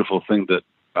just a beautiful thing that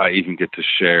I even get to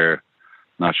share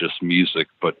not just music,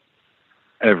 but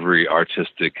every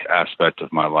artistic aspect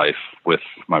of my life with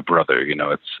my brother. You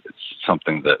know, it's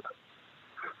something that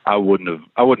I wouldn't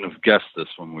have guessed this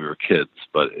when we were kids,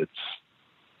 but it's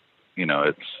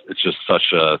just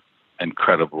such a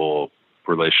incredible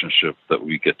relationship that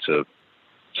we get to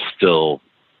still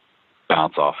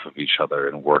bounce off of each other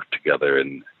and work together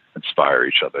and inspire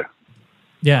each other.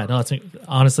 Yeah, no,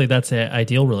 honestly, that's an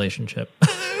ideal relationship.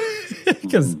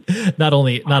 Because not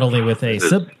only with a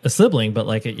sibling, but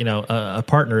like a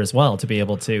partner as well, to be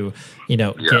able to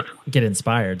get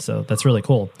inspired. So that's really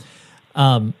cool.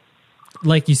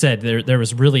 Like you said, there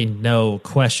was really no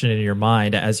question in your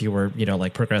mind as you were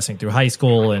like progressing through high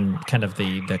school and kind of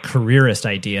the careerist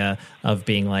idea of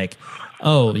being like,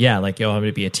 oh yeah, like I'm going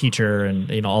to be a teacher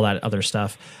and all that other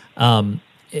stuff.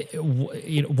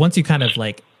 Once you kind of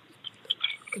like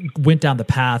went down the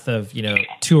path of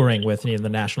touring with the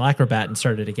National Acrobat and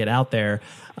started to get out there,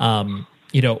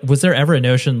 was there ever a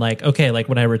notion like, okay, like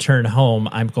when I return home,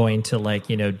 I'm going to like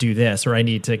do this, or I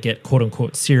need to get quote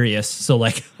unquote serious, so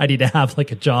like I need to have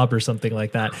like a job or something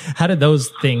like that? How did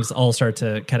those things all start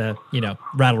to kind of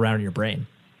rattle around in your brain?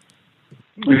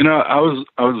 I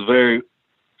was very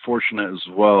fortunate as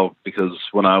well, because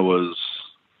when I've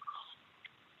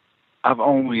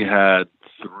only had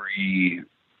 3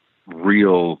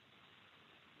 real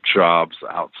jobs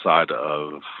outside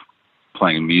of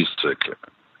playing music.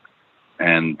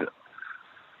 And,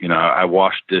 I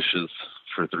washed dishes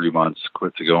for 3 months,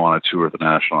 quit to go on a tour of the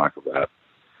National Acrobat.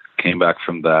 Came back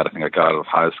from that. I think I got out of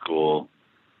high school.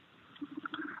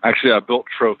 Actually, I built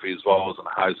trophies while I was in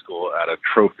high school at a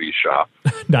trophy shop.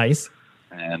 Nice.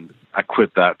 And I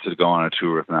quit that to go on a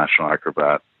tour with National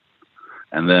Acrobat.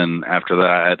 And then after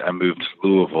that, I moved to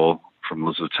Louisville from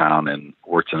Elizabethtown and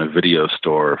worked in a video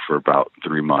store for about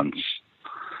 3 months.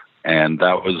 And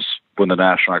that was when the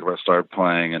National Acrobat started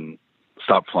playing and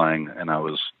stopped playing, and I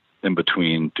was in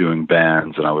between doing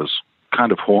bands, and I was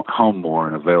kind of home more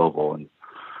and available.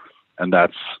 And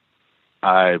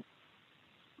I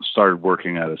started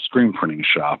working at a screen printing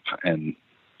shop, and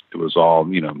it was all,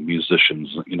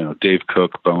 musicians, Dave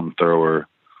Cook, Bone Thrower,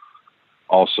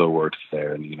 also worked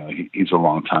there. And, he's a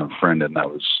longtime friend, and that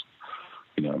was,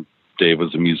 Dave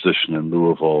was a musician in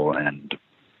Louisville, and,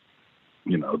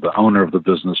 the owner of the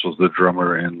business was the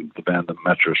drummer in the band, the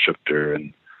Metro Shifter.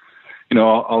 And,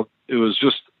 it was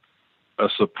just a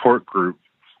support group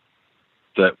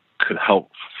that could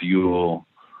help fuel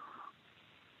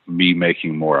me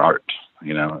making more art,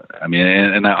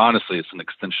 and honestly, it's an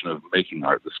extension of making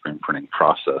art, the screen printing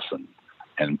process,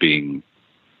 and being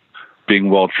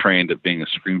well trained at being a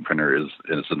screen printer is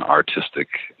an artistic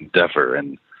endeavor.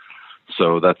 And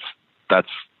so that's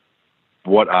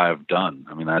what I've done.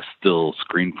 I still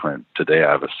screen print today.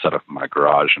 I have a setup in my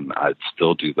garage, and I'd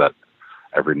still do that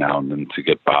every now and then to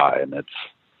get by. And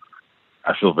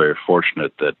I feel very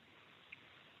fortunate that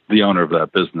the owner of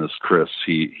that business, Chris,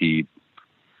 he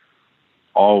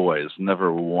always,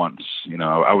 never once,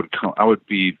 I would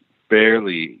be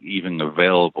barely even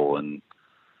available, and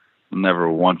never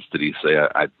once did he say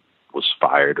I was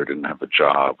fired or didn't have a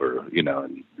job, or,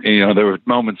 and there were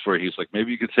moments where he's like,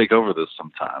 maybe you could take over this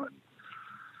sometime. And,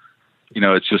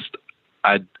 it's just,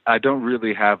 I don't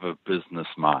really have a business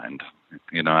mind.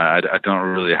 I don't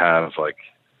really have, like,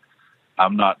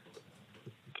 I'm not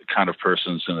the kind of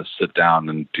person who's going to sit down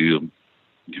and do,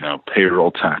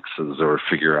 payroll taxes or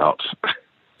figure out,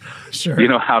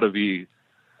 sure, how to be.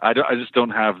 I just don't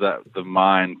have the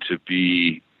mind to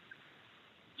be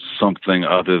something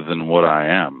other than what I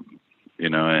am,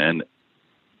 and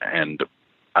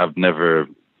I've never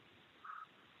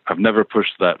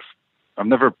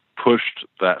pushed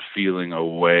that feeling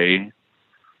away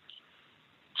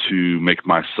to make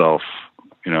myself,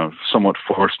 somewhat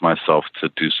force myself to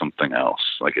do something else.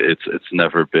 Like it's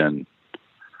never been,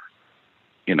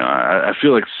 I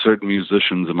feel like certain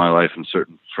musicians in my life and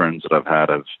certain friends that I've had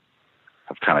have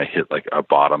kind of hit like a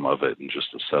bottom of it and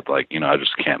just said like, I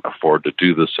just can't afford to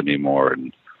do this anymore.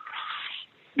 And,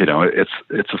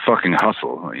 it's a fucking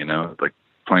hustle, like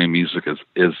playing music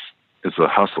is a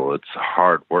hustle. It's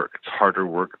hard work. It's harder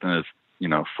work than a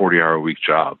 40-hour-a-week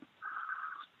job.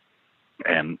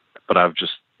 But I've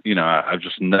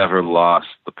just never lost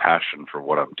the passion for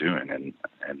what I'm doing, and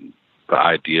the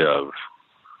idea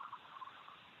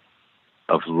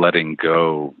of letting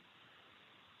go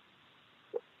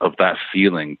of that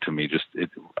feeling to me,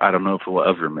 I don't know if it will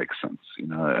ever make sense.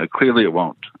 Clearly it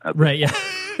won't. Right. Yeah.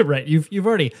 Right. You've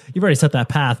already set that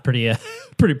path pretty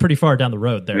far down the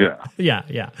road there.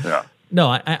 Yeah.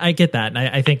 No, I get that. And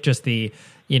I think just the,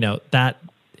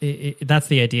 that's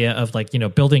the idea of like,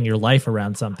 building your life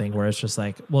around something where it's just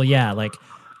like, well, yeah, like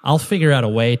I'll figure out a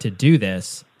way to do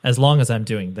this as long as I'm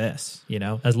doing this,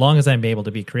 as long as I'm able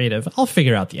to be creative, I'll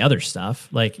figure out the other stuff.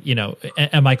 Like,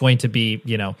 am I going to be,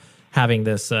 having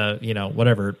this,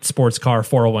 whatever sports car,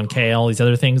 401k, all these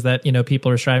other things that,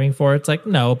 people are striving for? It's like,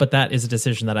 no, but that is a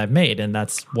decision that I've made, and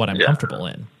that's what I'm comfortable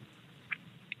in.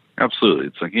 Absolutely.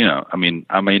 It's like,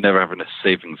 I may never have a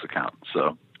savings account,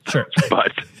 so sure,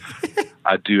 but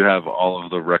I do have all of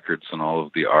the records and all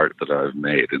of the art that I've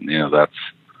made, and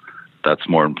that's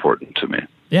more important to me.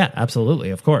 Yeah, absolutely.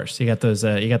 Of course, you got those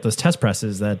test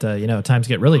presses that times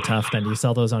get really tough, then you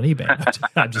sell those on eBay.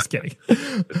 I'm just kidding.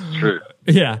 It's true.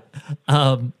 Yeah,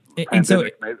 and so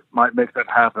it might make that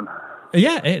happen.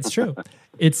 Yeah, it's true.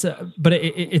 It's but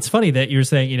it's funny that you're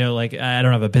saying, like, I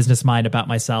don't have a business mind about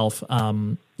myself,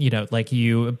 like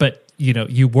you, but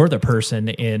you were the person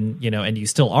in, and you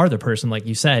still are the person, like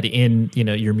you said, in,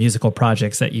 your musical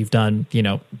projects that you've done,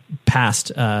 past,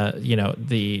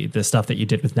 the stuff that you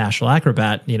did with National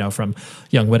Acrobat, from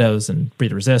Young Widows and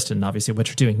Breathe Resist, and obviously what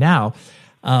you're doing now.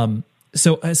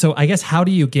 So I guess, how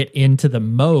do you get into the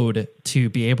mode to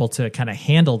be able to kind of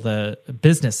handle the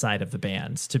business side of the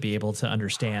bands, to be able to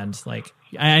understand, like,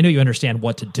 I know you understand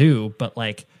what to do, but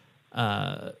like,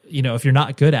 if you're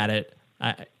not good at it,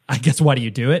 I guess, why do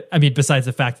you do it? I mean, besides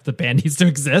the fact that the band needs to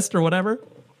exist or whatever?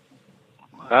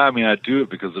 I mean, I do it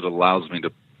because it allows me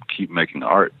to keep making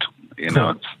art.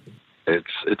 Cool.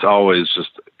 It's always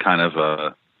just kind of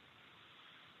a,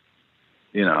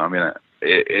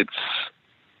 it's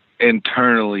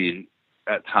internally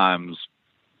at times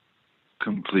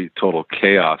complete total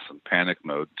chaos and panic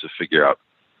mode to figure out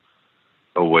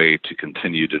a way to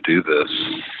continue to do this.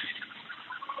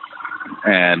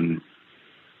 And,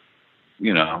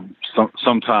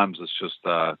 sometimes it's just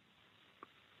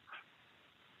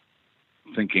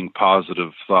thinking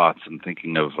positive thoughts and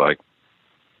thinking of, like,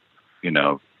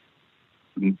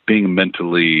 being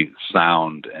mentally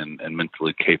sound and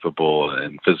mentally capable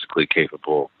and physically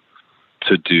capable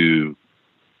to do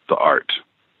the art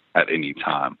at any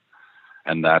time.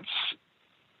 And that's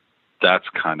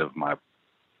kind of my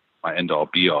end all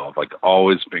be all, like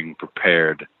always being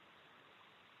prepared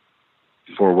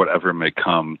for whatever may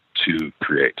come to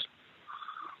create.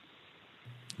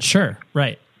 Sure.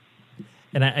 Right.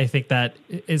 And I think that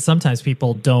sometimes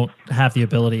people don't have the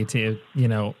ability to,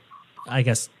 I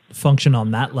guess, function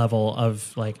on that level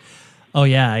of like, oh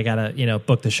yeah, I gotta,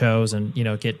 book the shows and,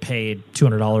 get paid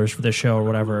 $200 for the show or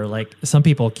whatever. Like, some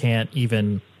people can't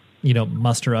even,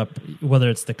 muster up, whether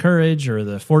it's the courage or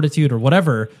the fortitude or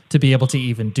whatever, to be able to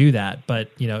even do that.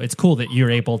 But, it's cool that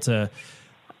you're able to,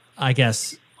 I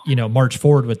guess, march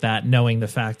forward with that, knowing the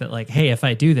fact that, like, hey, if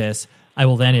I do this, I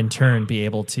will then in turn be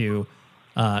able to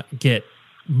get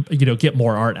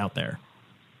more art out there.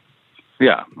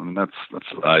 Yeah. I mean, that's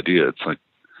the idea. It's like,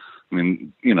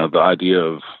 the idea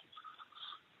of,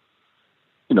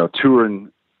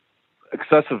 touring,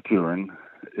 excessive touring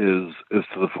is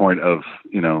to the point of,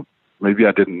 maybe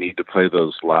I didn't need to play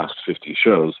those last 50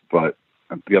 shows, but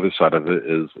the other side of it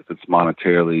is, if it's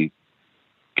monetarily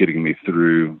getting me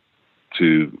through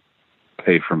to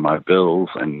pay for my bills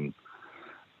and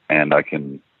I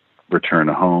can return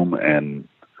home and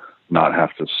not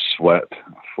have to sweat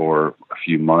for a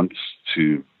few months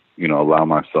to, allow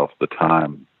myself the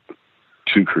time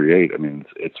to create. I mean,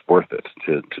 it's worth it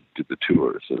to do the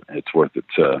tours. It's worth it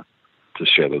to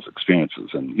share those experiences.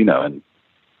 And, and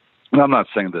I'm not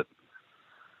saying that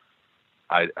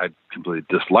I completely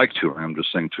dislike touring. I'm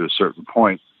just saying, to a certain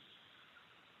point,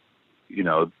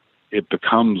 it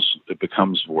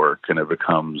becomes work and it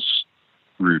becomes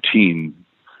routine.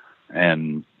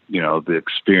 And, the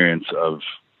experience of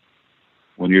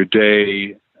when your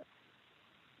day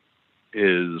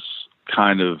is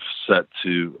kind of set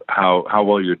to how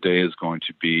well your day is going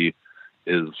to be,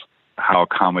 is how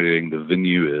accommodating the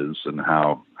venue is and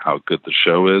how good the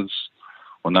show is.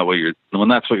 When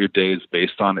that's what your day is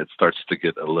based on, it starts to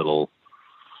get a little,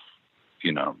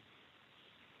 it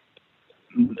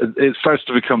starts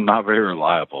to become not very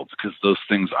reliable, because those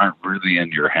things aren't really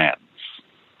in your hands.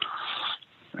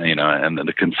 And then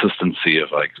the consistency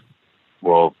of, like,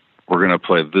 well, we're going to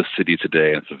play this city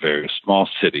today, and it's a very small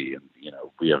city, and,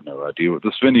 we have no idea what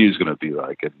this venue is going to be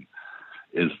like. And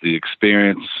is the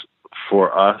experience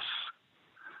for us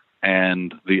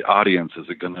and the audience, is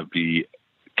it going to be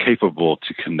capable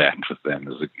to connect with them?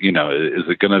 Is it, is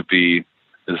it going to be,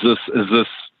 is this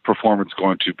performance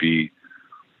going to be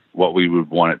what we would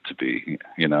want it to be?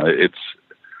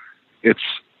 It's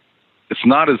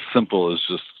not as simple as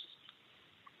just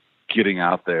getting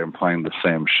out there and playing the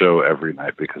same show every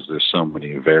night, because there's so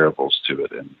many variables to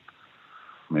it. And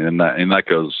I mean, and that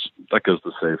goes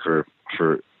to say for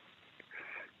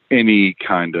any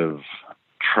kind of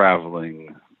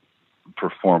traveling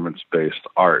performance-based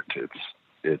art.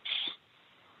 It's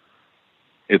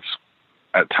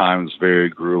at times very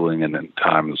grueling, and at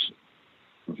times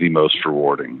the most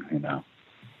rewarding.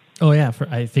 Oh yeah,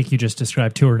 I think you just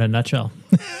described Tour in a nutshell.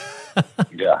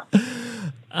 Yeah.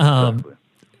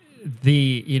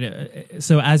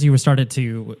 So as you were started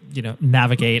to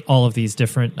navigate all of these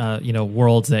different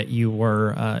worlds that you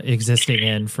were existing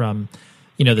in, from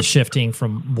the shifting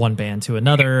from one band to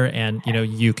another, and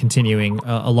you continuing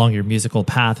along your musical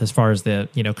path as far as the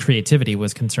creativity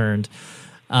was concerned,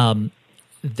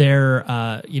 there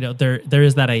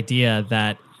is that idea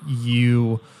that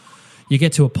you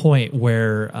get to a point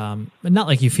where not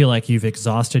like you feel like you've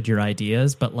exhausted your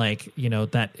ideas, but like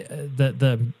that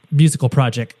the musical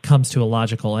project comes to a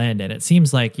logical end. And it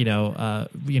seems like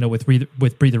with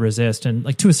Breathe or Resist, and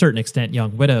like to a certain extent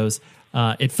Young Widows,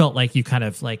 it felt like you kind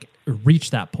of like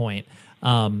reached that point.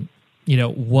 Am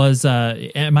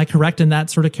I correct in that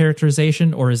sort of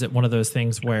characterization, or is it one of those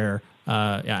things where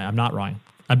I'm not right?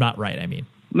 I mean,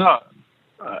 no,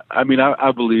 I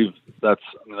believe that's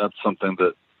something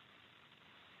that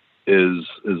is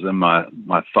in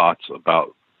my thoughts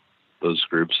about those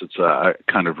groups. It's I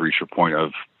kind of reach a point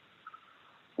of,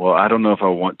 well, I don't know if I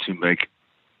want to make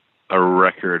a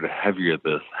record heavier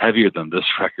than this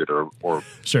record, or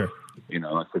sure,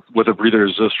 like with a Breathe or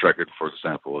Resist record, for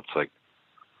example. It's like,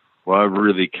 well, I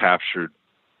really captured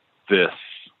this,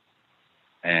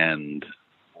 and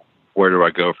where do I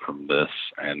go from this?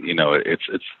 And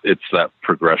it's that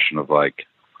progression of like,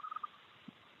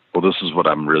 well, this is what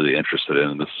I'm really interested in,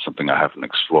 and this is something I haven't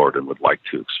explored and would like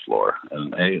to explore.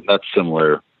 And that's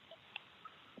similar.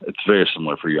 It's very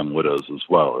similar for Young Widows as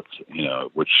well. It's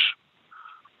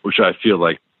which I feel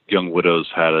like Young Widows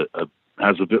has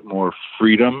a bit more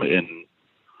freedom in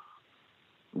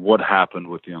what happened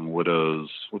with Young Widows.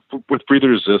 With Breathe or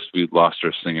Resist, we lost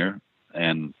our singer,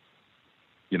 and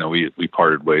we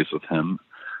parted ways with him.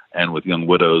 And with Young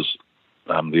Widows,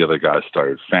 the other guys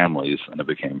started families, and it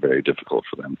became very difficult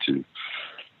for them to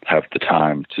have the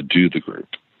time to do the group.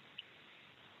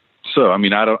 So,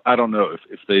 I don't know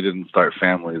if they didn't start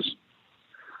families,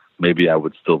 maybe I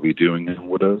would still be doing Young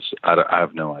Widows. I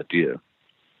have no idea.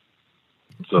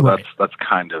 So right.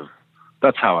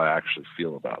 That's how I actually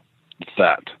feel about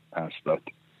that aspect.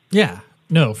 Yeah.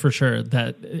 No, for sure.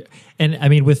 That, and I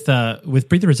mean, with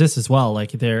Breathe or Resist as well,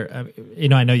 like there,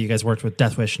 I know you guys worked with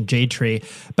Deathwish and Jade Tree,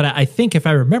 but I think if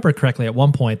I remember correctly, at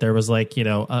one point there was like,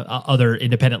 other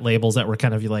independent labels that were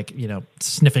kind of like,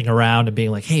 sniffing around and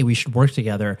being like, hey, we should work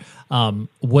together.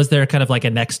 Was there kind of like a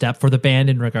next step for the band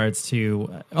in regards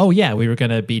to, we were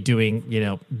going to be doing,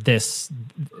 this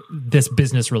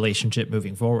business relationship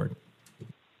moving forward?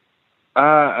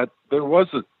 There was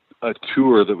a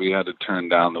tour that we had to turn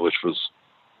down, which was,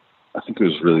 I think it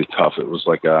was really tough. It was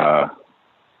like I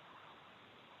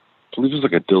believe it was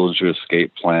like a Dillinger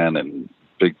Escape Plan and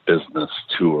Big Business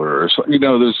tour, or so.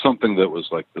 There's something that was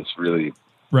like this really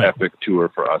epic tour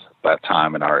for us at that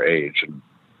time in our age,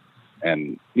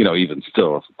 and even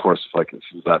still, of course,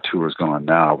 if that tour is going on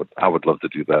now, I would love to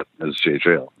do that as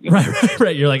JJ.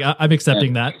 Right. You're like, I'm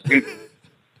accepting that.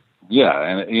 Yeah,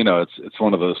 and it's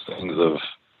one of those things of,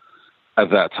 at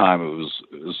that time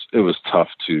it was tough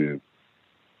to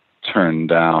turn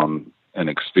down an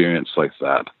experience like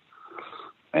that.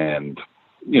 And,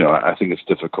 I think it's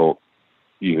difficult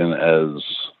even as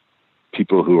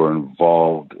people who are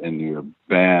involved in your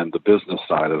band, the business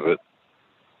side of it,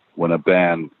 when a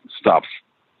band stops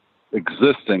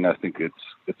existing, I think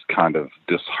it's kind of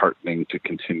disheartening to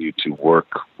continue to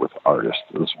work with artists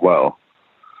as well,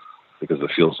 because it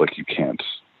feels like you can't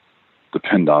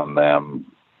depend on them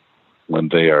when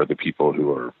they are the people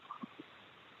who are,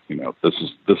 this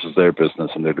is their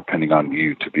business, and they're depending on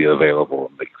you to be available,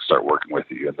 and they can start working with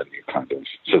you, and then you kind of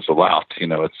fizzle out.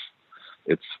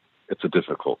 It's a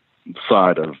difficult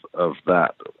side of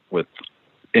that with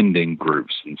ending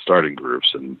groups and starting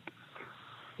groups, and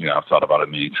I've thought about it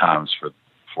many times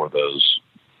for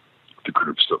the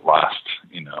groups that last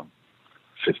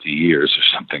 50 years or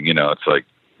something. It's like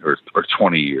or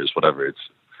 20 years, whatever.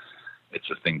 It's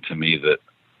a thing to me that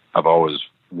I've always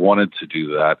wanted to do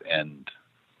that, and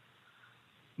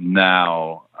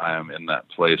now I am in that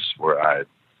place where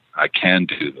I can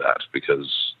do that,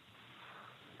 because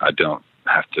I don't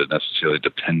have to necessarily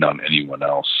depend on anyone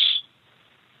else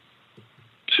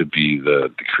to be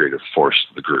the creative force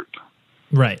of the group.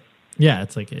 Right. Yeah,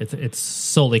 it's like it's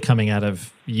solely coming out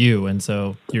of you, and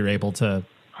so you're able to,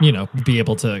 be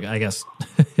able to, I guess,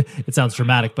 it sounds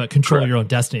dramatic, but control your own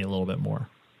destiny a little bit more.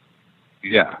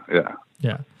 Yeah.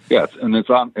 And it's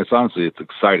honestly, it's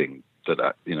exciting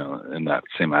that in that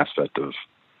same aspect of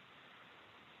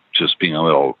just being a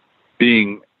little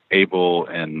being able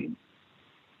and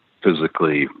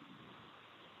physically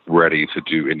ready to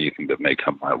do anything that may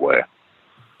come my way.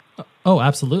 Oh,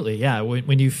 absolutely. Yeah.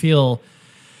 When you feel,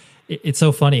 it's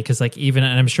so funny because like even,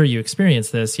 and I'm sure you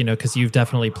experienced this, you know, because you've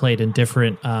definitely played in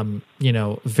different, you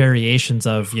know, variations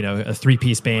of, you know, a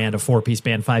 3-piece band, a 4-piece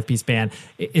band, 5-piece band.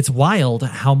 It's wild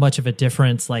how much of a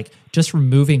difference like just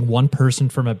removing one person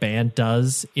from a band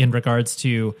does in regards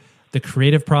to the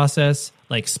creative process,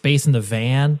 like space in the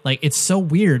van. Like it's so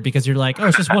weird because you're like, oh,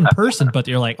 it's just one person, but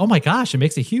you're like, oh my gosh, it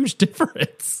makes a huge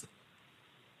difference.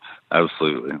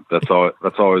 Absolutely. That's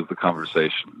always the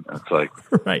conversation. It's like,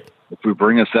 right. If we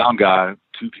bring a sound guy,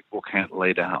 2 people can't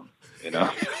lay down, you know?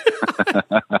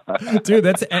 Dude,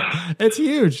 it's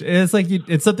huge. It's like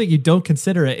it's something you don't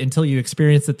consider it until you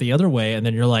experience it the other way. And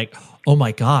then you're like, oh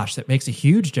my gosh, that makes a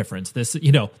huge difference. This,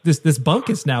 you know, this bunk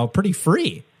is now pretty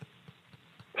free.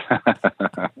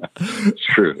 It's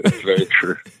true. It's very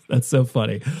true. That's so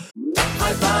funny.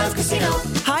 High Five Casino.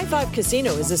 High Five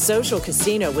Casino is a social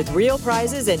casino with real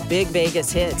prizes and big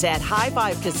Vegas hits at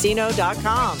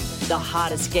highfivecasino.com. The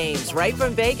hottest games right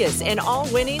from Vegas, and all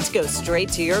winnings go straight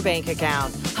to your bank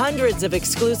account. Hundreds of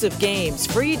exclusive games,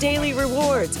 free daily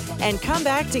rewards, and come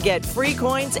back to get free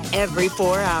coins every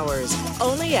 4 hours.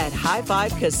 Only at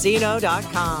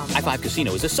highfivecasino.com. High Five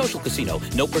Casino is a social casino.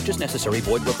 No purchase necessary.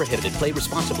 Void where prohibited. Play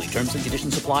responsibly. Terms and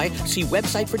conditions apply. See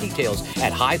website for details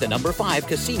at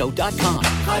high5casino.com.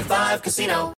 High Five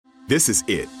Casino. This is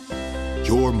it.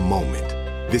 Your moment.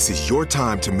 This is your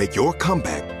time to make your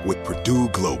comeback with Purdue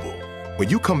Global. When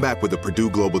you come back with a Purdue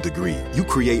Global degree, you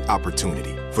create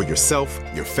opportunity for yourself,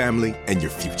 your family, and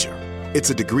your future. It's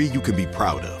a degree you can be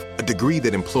proud of, a degree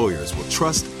that employers will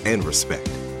trust and respect.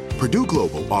 Purdue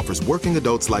Global offers working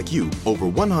adults like you over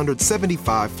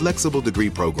 175 flexible degree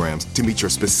programs to meet your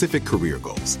specific career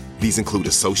goals. These include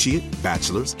associate,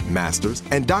 bachelor's, master's,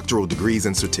 and doctoral degrees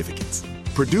and certificates.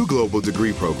 Purdue Global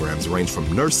degree programs range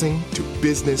from nursing to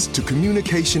business to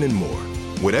communication and more.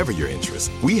 Whatever your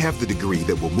interest, we have the degree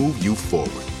that will move you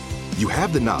forward. You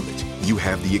have the knowledge, you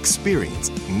have the experience.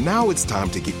 Now it's time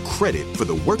to get credit for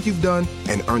the work you've done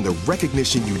and earn the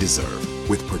recognition you deserve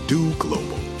with Purdue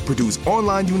Global, Purdue's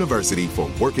online university for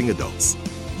working adults.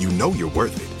 You know you're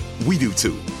worth it. We do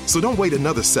too. So don't wait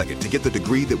another second to get the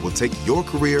degree that will take your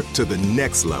career to the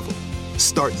next level.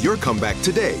 Start your comeback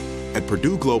today at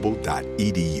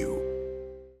purdueglobal.edu.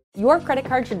 Your credit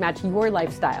card should match your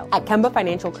lifestyle. At Kemba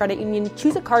Financial Credit Union,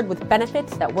 choose a card with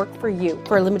benefits that work for you.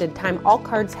 For a limited time, all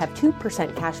cards have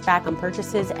 2% cash back on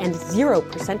purchases and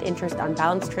 0% interest on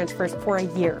balance transfers for a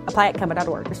year. Apply at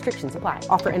Kemba.org. Restrictions apply.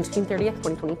 Offer ends June 30th,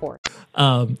 2024.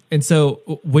 And so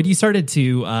when you started to,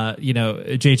 you know,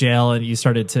 JJL, and you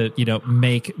started to, you know,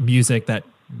 make music that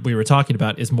we were talking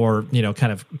about is more, you know,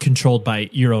 kind of controlled by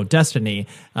your own destiny.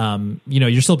 You know,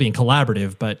 you're still being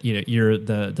collaborative, but you know, you're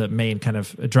the main kind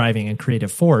of driving and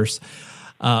creative force.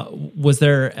 Was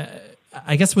there,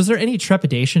 I guess, was there any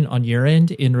trepidation on your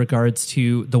end in regards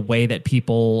to the way that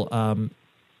people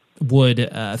would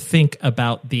think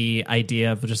about the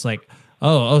idea of just like,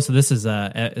 so this is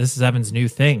Evan's new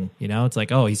thing, you know? It's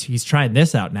like, oh, he's trying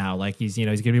this out now. Like he's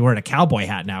gonna be wearing a cowboy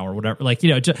hat now or whatever. Like,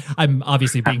 you know, I'm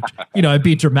obviously being, you know, I'm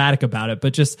being dramatic about it,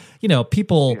 but just, you know,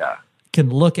 people can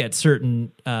look at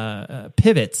certain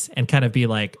pivots and kind of be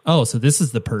like, oh, so this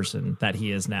is the person that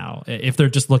he is now. If they're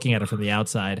just looking at it from the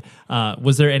outside,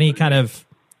 was there any kind of,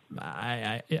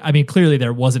 I mean, clearly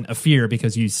there wasn't a fear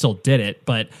because you still did it,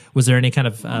 but was there any kind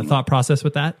of thought process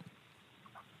with that?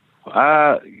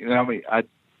 You know, I mean, I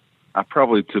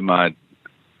probably, to my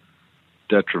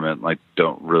detriment, like,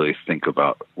 don't really think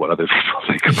about what other people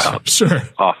think about. Sure.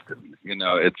 Often, you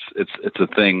know, it's a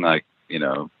thing. Like, you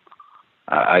know,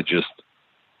 I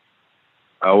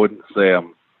wouldn't say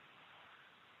I'm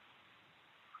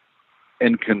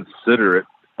inconsiderate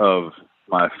of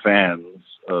my fans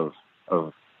of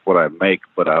what I make,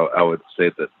 but I would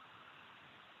say that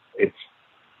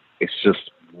it's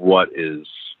just what is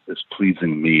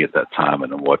pleasing me at that time,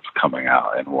 and what's coming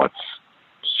out, and what's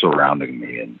surrounding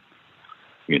me, and,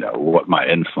 you know, what my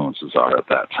influences are at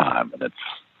that time. And it's,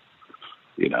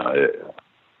 you know,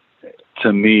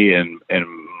 to me, in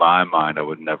my mind, I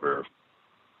would never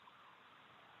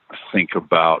think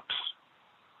about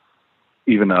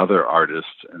even other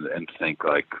artists and think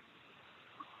like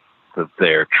that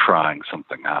they're trying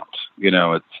something out. You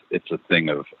know, it's a thing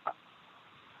of,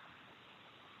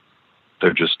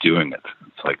 they're just doing it.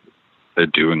 It's like they're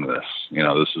doing this. You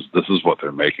know, this is what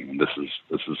they're making, and this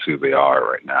is who they are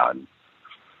right now. And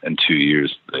in 2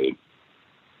 years, they,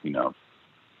 you know,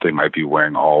 they might be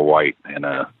wearing all white and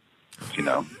a, you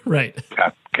know, right,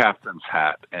 captain's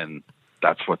hat, and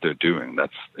that's what they're doing.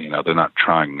 That's, they're not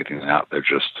trying anything out.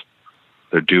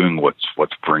 They're doing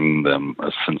what's bringing them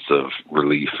a sense of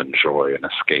relief and joy and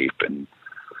escape.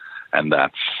 And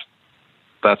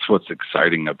that's what's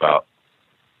exciting about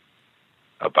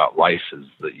life, is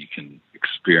that you can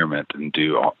experiment and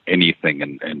do anything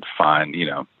and find,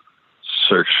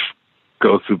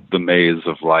 go through the maze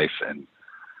of life.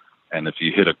 And if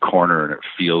you hit a corner and it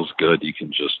feels good, you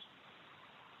can just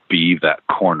be that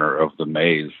corner of the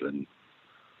maze. And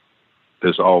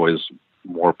there's always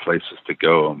more places to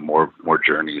go and more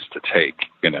journeys to take.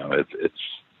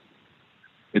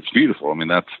 It's beautiful. I mean,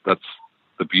 that's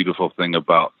the beautiful thing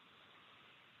about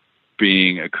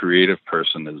being a creative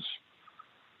person is,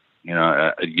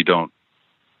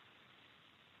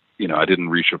 I didn't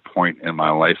reach a point in my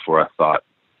life where I thought,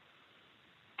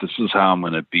 this is how I'm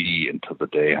going to be until the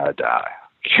day I die.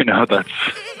 That's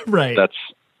right.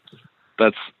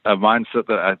 That's a mindset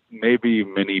that maybe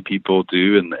many people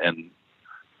do. And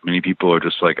many people are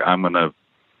just like, I'm going to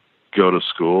go to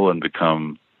school and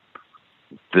become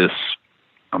this.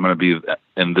 I'm going to be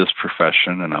in this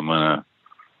profession, and I'm going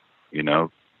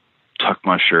to, tuck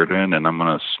my shirt in, and I'm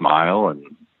going to smile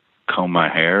and comb my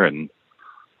hair, and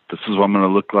this is what I'm going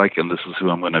to look like, and this is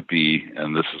who I'm going to be,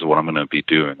 and this is what I'm going to be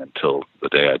doing until the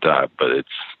day I die. But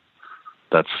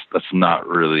that's not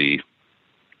the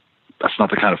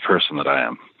kind of person that I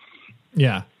am.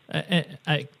 Yeah,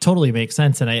 I totally makes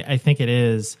sense. And I think it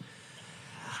is,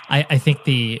 I think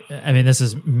this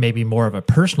is maybe more of a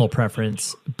personal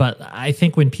preference, but I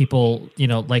think when people,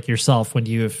 like yourself, when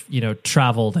you've,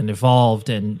 traveled and evolved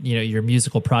and, your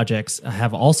musical projects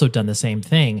have also done the same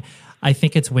thing, I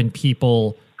think it's when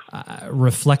people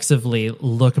reflexively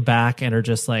look back and are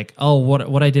just like, oh,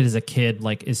 what I did as a kid,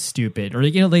 like, is stupid. Or,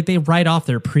 they write off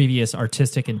their previous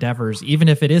artistic endeavors, even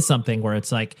if it is something where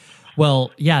it's like,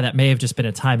 well, yeah, that may have just been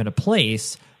a time and a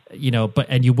place,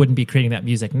 and you wouldn't be creating that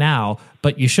music now,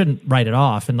 but you shouldn't write it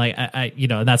off. And like,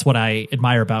 and that's what I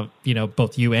admire about,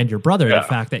 both you and your brother, the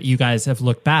fact that you guys have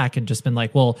looked back and just been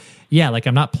like, well, yeah, like,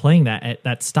 I'm not playing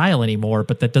that style anymore,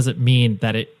 but that doesn't mean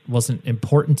that it wasn't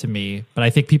important to me. But I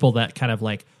think people that kind of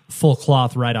like full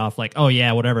cloth write off, like, oh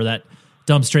yeah, whatever, that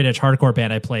dumb straight edge hardcore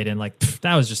band I played in, like,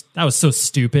 that was so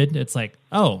stupid. It's like,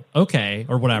 oh, okay,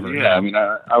 or whatever. Yeah. I mean,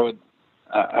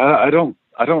 I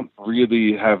don't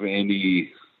really have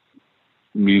any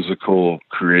musical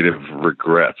creative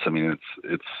regrets. I mean,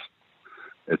 it's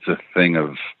a thing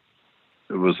of,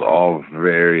 it was all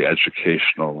very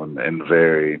educational and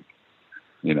very,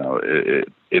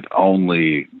 it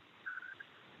only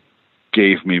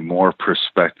gave me more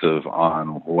perspective on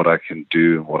what I can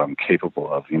do and what I'm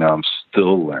capable of. I'm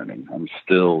still learning. I'm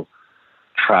still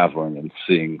traveling and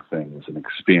seeing things and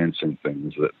experiencing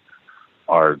things that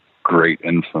are great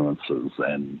influences.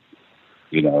 And,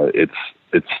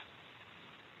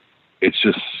 it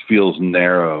just feels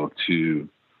narrow to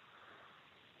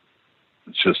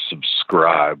just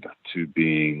subscribe to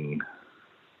being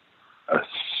a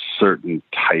certain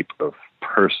type of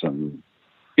person,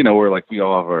 where like we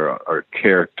all have our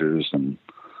characters and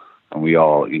we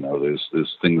all,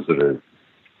 there's things that are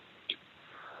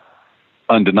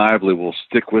undeniably will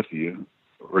stick with you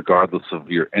regardless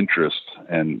of your interest.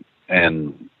 And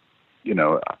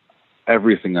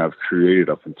everything I've created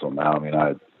up until now, I mean,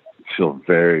 I feel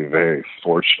very, very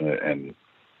fortunate, and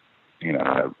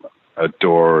I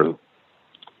adore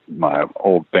my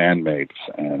old bandmates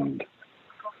and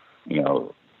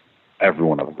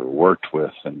everyone I've ever worked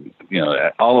with, and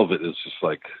all of it is just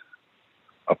like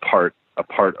a part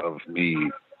of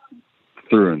me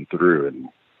through and through. And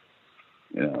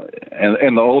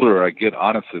and the older I get,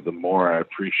 honestly, the more I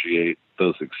appreciate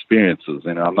those experiences.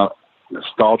 I'm not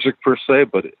nostalgic per se,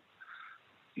 but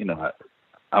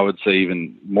I would say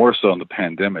even more so in the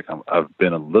pandemic, I've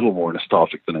been a little more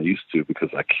nostalgic than I used to, because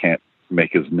I can't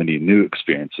make as many new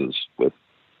experiences with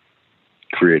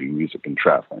creating music and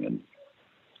traveling.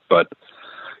 But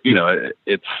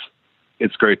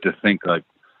it's great to think like,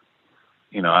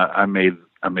 I made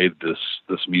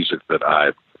this music that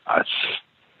I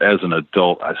as an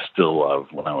adult I still love.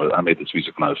 I made this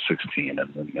music when I was 16,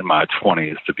 and in my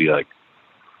 20s to be like,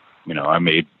 I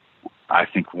made, I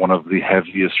think, one of the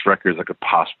heaviest records I could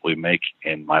possibly make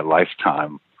in my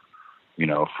lifetime,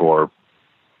 for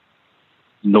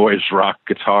noise rock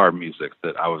guitar music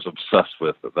that I was obsessed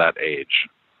with at that age,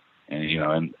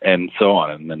 and and so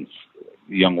on. And then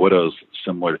Young Widows,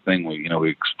 similar thing. We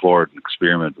explored and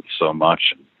experimented so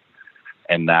much,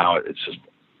 and now it's just,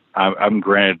 I'm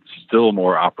granted still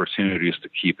more opportunities to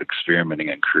keep experimenting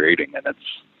and creating, and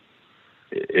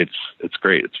it's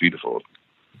great. It's beautiful.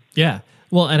 Yeah.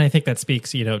 Well, and I think that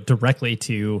speaks, directly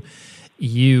to,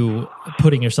 you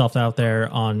putting yourself out there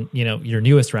on, you know, your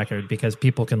newest record, because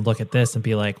people can look at this and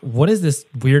be like, what is this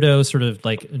weirdo sort of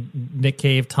like Nick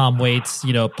Cave, Tom Waits,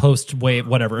 you know, post wave,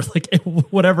 whatever, like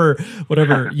whatever,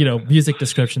 you know, music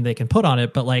description they can put on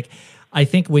it. But like, I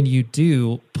think when you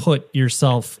do put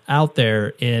yourself out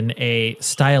there in a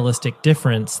stylistic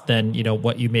difference than, you know,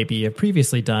 what you maybe have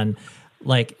previously done,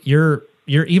 like you're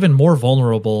even more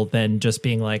vulnerable than just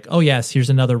being like, oh yes, here's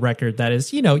another record that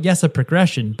is, you know, yes, a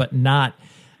progression, but not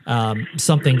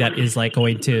something that is like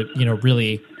going to, you know,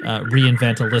 really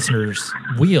reinvent a listener's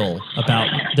wheel about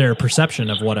their perception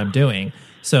of what I'm doing.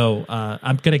 So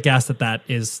I'm going to guess that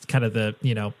is kind of the,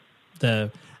 you know,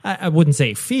 I wouldn't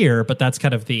say fear, but that's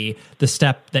kind of the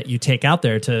step that you take out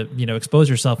there to, you know, expose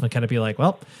yourself and kind of be like,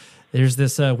 well, there's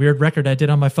this weird record I did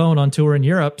on my phone on tour in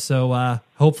Europe. So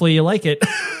hopefully you like it.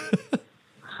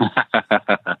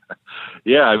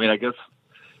 Yeah, I mean, I guess,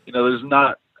 you know, there's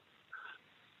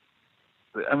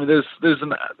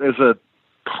a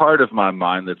part of my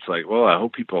mind that's like, well, I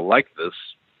hope people like this,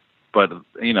 but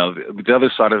you know, the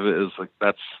other side of it is like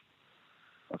that's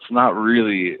not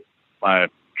really my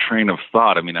train of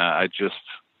thought. I mean, I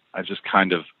just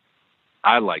kind of,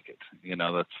 I like it, you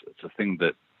know. It's a thing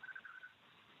that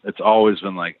it's always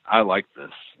been like, I like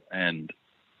this, and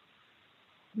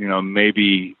you know,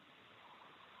 maybe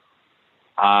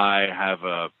I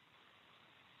have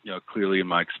you know, clearly in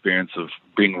my experience of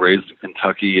being raised in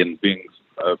Kentucky and being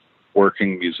a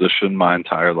working musician my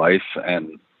entire life.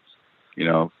 And, you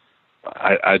know,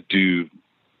 I do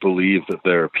believe that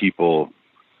there are people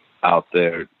out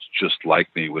there just like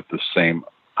me with the same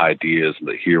ideas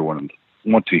that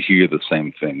want to hear the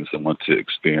same things and want to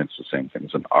experience the same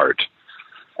things in art.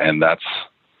 And that's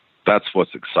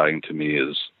what's exciting to me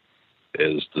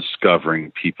is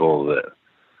discovering people that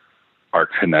are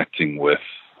connecting with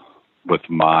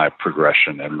my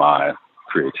progression and my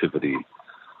creativity.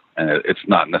 And it's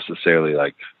not necessarily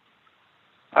like,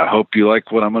 I hope you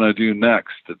like what I'm going to do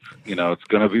next. It's, you know, it's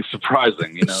going to be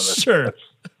surprising, you know. Sure.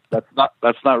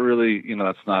 That's not really, you know,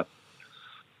 that's not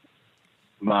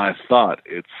my thought.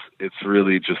 It's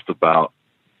really just about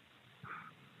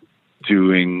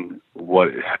doing what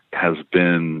has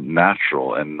been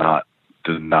natural and not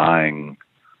denying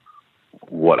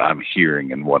what I'm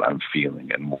hearing and what I'm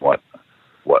feeling and what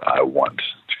I want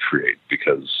to create,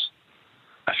 because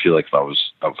I feel like if I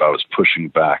was pushing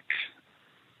back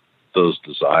those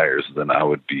desires, then I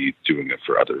would be doing it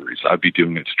for other reasons. I'd be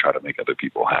doing it to try to make other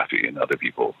people happy and other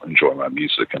people enjoy my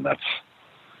music, and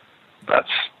that's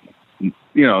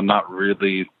you know, not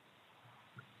really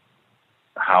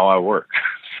how I work.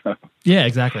 Yeah,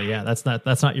 exactly. Yeah, that's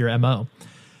not your MO.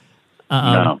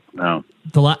 No.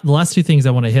 The last two things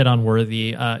I want to hit on were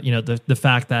the you know, the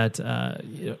fact that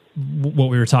you know, what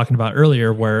we were talking about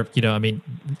earlier, where, you know, I mean,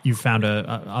 you found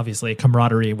obviously a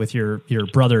camaraderie with your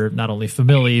brother, not only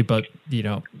familially, but, you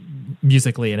know,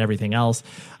 musically and everything else,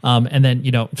 and then,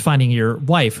 you know, finding your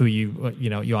wife, who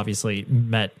you obviously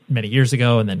met many years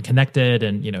ago and then connected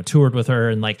and, you know, toured with her,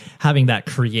 and like having that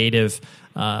creative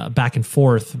back and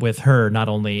forth with her, not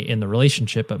only in the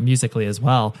relationship but musically as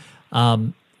well.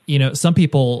 You know, some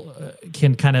people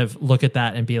can kind of look at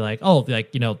that and be like, oh,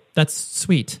 like, you know, that's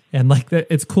sweet. And like,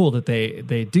 it's cool that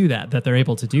they do that they're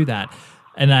able to do that.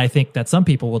 And I think that some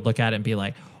people would look at it and be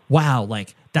like, wow,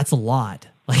 like that's a lot.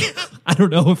 Like, I don't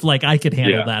know if like I could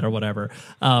handle that or whatever.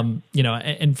 You know,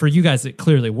 and for you guys, it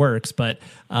clearly works, but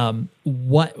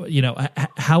what, you know,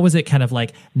 how was it kind of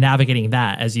like navigating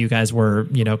that as you guys were,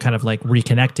 you know, kind of like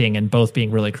reconnecting and both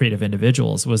being really creative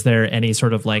individuals? Was there any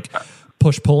sort of like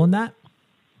push-pull in that?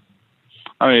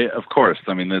 I mean, of course.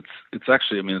 I mean, it's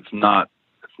actually, I mean, it's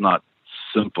not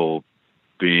simple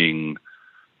being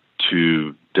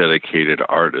two dedicated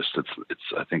artists.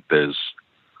 I think there's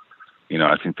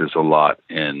a lot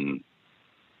in,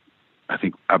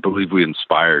 I believe we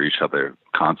inspire each other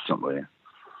constantly,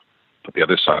 but the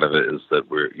other side of it is that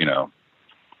we're, you know,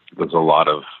 there's a lot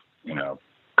of, you know,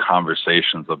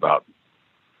 conversations about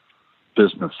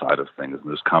business side of things. And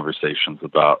there's conversations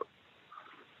about,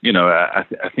 you know, I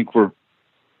think we're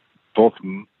both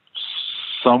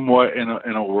somewhat in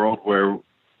a world where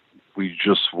we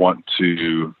just want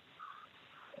to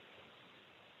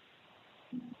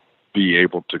be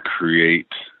able to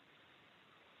create,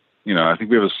 you know, I think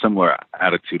we have a similar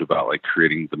attitude about like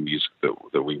creating the music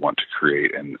that we want to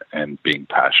create and being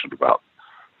passionate about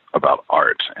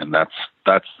art. And that's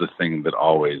the thing that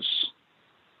always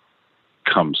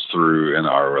comes through in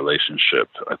our relationship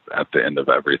at the end of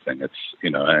everything. It's, you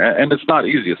know, and it's not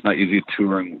easy. It's not easy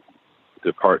touring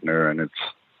the partner, and it's,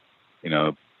 you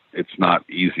know, it's not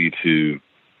easy to,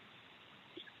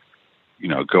 you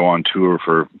know, go on tour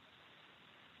for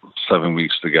 7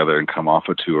 weeks together and come off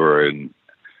a tour and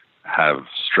have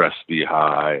stress be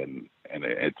high, and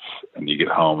you get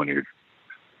home and you're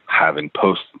having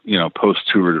post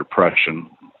tour depression,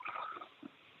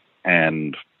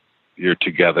 and you're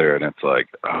together and it's like,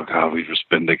 oh God, we've just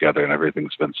been together and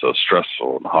everything's been so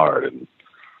stressful and hard. And,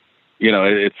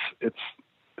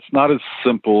 it's not as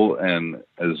simple and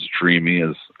as dreamy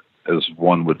as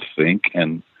one would think.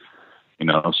 And,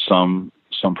 some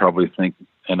probably think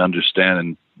and understand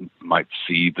and might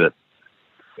see that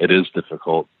it is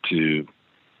difficult to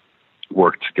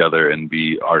work together and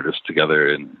be artists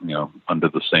together and, under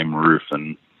the same roof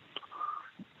and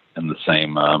the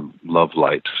same love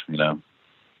light,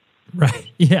 Right.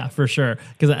 Yeah, for sure.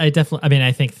 Because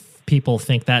I think people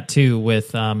think that too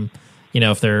with,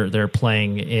 if they're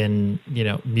playing in,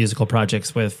 musical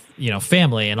projects with,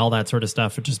 family and all that sort of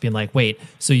stuff, or just being like, wait,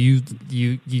 so you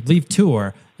leave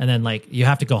tour and then like you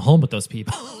have to go home with those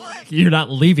people. You're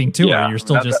not leaving tour. Yeah, you're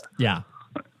still Yeah.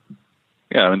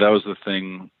 Yeah. I mean, that was the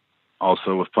thing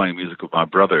also with playing music with my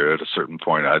brother. At a certain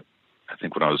point, I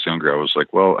think when I was younger, I was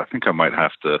like, well, I think I might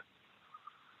have to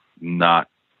not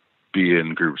be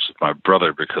in groups with my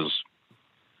brother because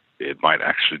it might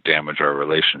actually damage our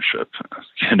relationship,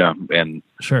 and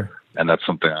sure. And that's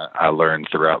something I learned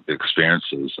throughout the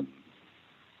experiences,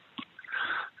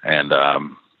 and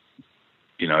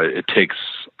it takes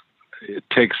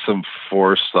some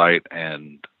foresight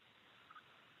and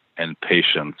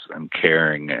patience and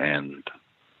caring and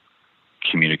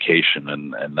communication,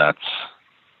 and that's,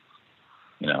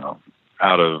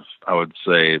 out of, I would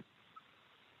say,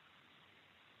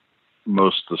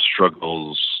 most of the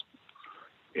struggles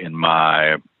in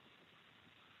my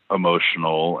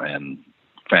emotional and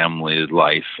family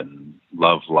life and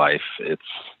love life, it's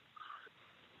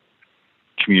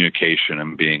communication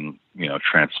and being,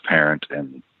 transparent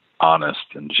and honest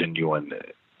and genuine.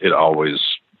 It always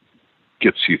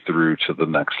gets you through to the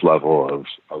next level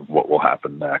of what will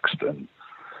happen next.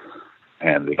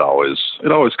 And it always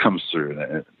comes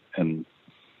through, and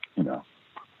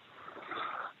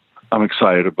I'm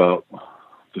excited about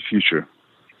the future.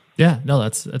 Yeah, no,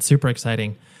 that's super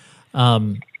exciting.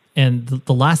 And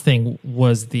the last thing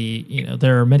was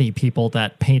there are many people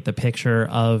that paint the picture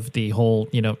of the whole,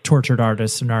 tortured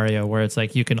artist scenario where it's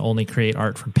like you can only create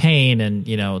art from pain, and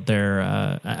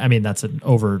that's an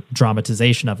over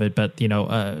dramatization of it, but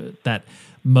that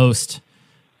most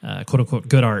quote unquote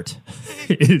good art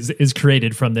is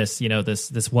created from this,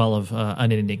 this well of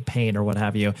unending pain or what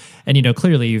have you. And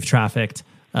clearly you've trafficked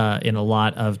in a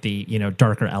lot of the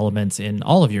darker elements in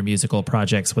all of your musical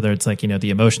projects, whether it's like the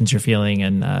emotions you're feeling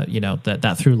and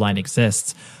that through line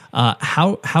exists.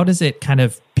 How does it kind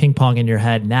of ping pong in your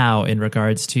head now in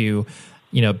regards to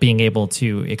being able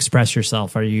to express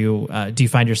yourself? Are you do you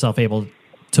find yourself able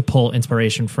to pull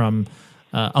inspiration from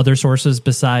other sources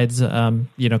besides kind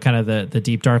of the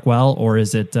deep dark well, or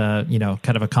is it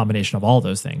kind of a combination of all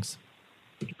those things?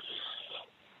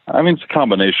 I mean, it's a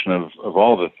combination of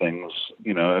all the things,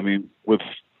 with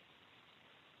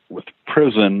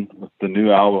Prison, with the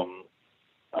new album,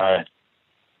 the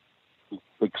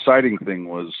exciting thing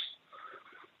was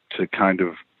to kind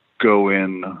of go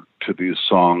in to these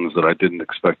songs that I didn't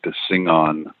expect to sing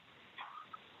on.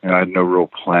 And I had no real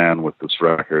plan with this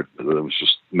record. It was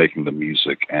just making the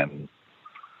music and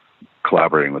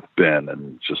collaborating with Ben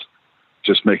and just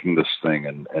making this thing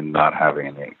and not having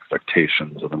any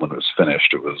expectations. And then when it was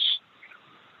finished,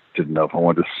 didn't know if I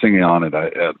wanted to sing on it.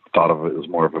 I thought of it as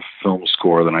more of a film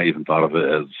score than I even thought of it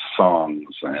as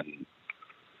songs.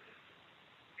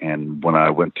 And when I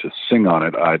went to sing on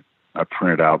it, I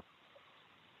printed out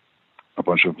a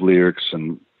bunch of lyrics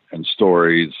and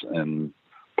stories and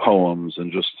poems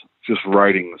and just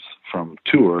writings from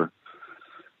tour,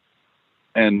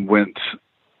 and went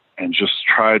and just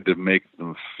tried to make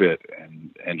them fit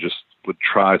and just would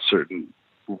try certain,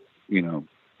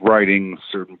 writing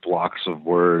certain blocks of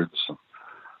words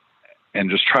and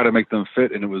just try to make them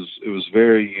fit. And it was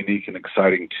very unique and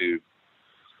exciting to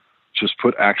just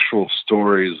put actual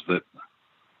stories that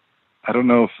I don't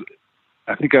know if,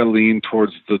 I think I lean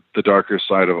towards the darker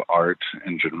side of art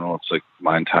in general. It's like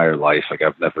my entire life. Like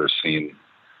I've never seen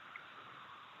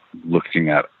looking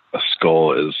at a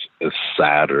skull as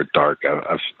sad or dark.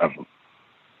 I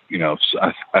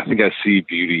think I see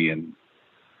beauty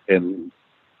in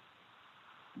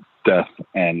death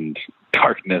and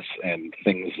darkness and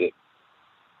things that,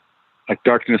 like,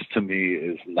 darkness to me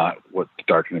is not what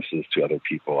darkness is to other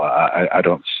people. I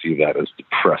don't see that as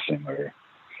depressing or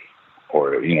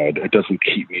it doesn't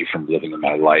keep me from living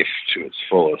my life to its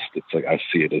fullest. It's like I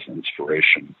see it as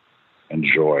inspiration and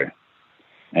joy.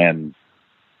 And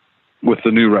with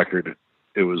the new record,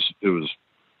 it was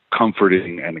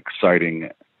comforting and exciting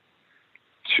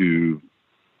to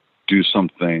do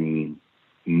something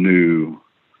new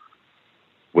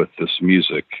with this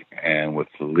music and with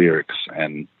the lyrics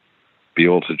and be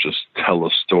able to just tell a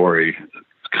story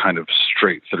kind of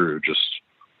straight through, just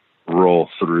roll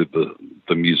through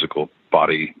the musical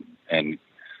body and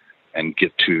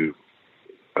get to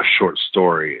a short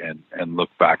story and look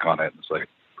back on it. It's like,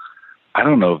 I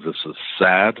don't know if this is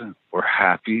sad or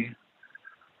happy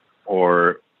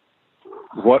or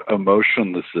what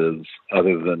emotion this is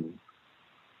other than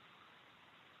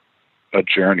a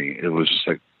journey. It was just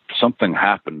like something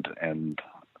happened and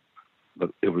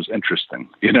it was interesting.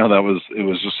 You know, it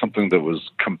was just something that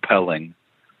was compelling.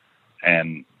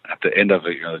 And at the end of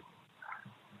it, you know,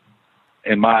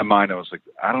 in my mind, I was like,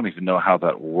 I don't even know how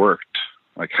that worked.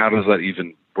 Like, how does that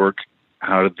even work?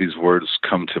 How did these words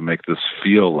come to make this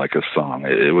feel like a song?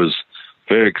 It was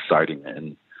very exciting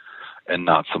and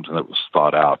not something that was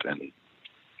thought out. And,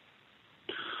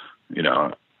 you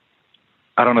know,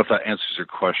 I don't know if that answers your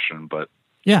question, but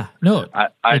yeah, no,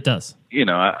 it does. You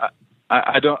know,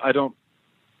 I don't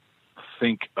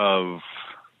think of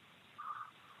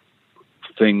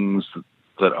things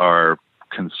that are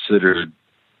considered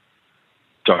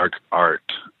dark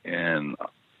art in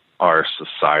our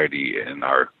society and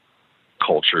our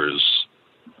cultures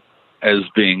as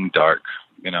being dark.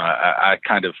 You know, I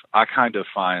kind of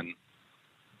find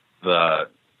the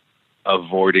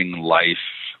avoiding life,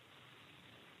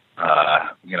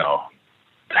 you know,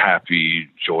 happy,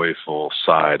 joyful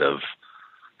side of,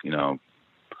 you know,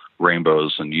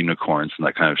 rainbows and unicorns and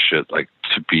that kind of shit, like,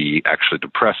 to be actually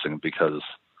depressing, because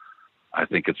I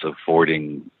think it's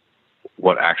avoiding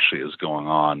what actually is going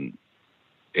on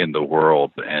in the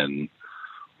world and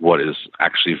what is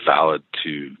actually valid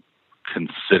to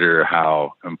consider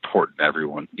how important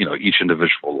everyone, you know, each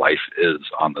individual life is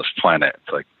on this planet.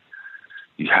 It's like,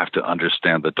 you have to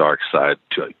understand the dark side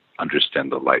to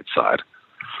understand the light side.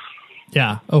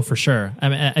 Yeah. Oh, for sure. I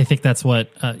mean, I think that's what,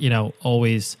 you know,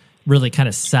 always really kind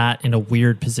of sat in a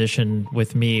weird position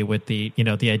with me with the, you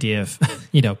know, the idea of,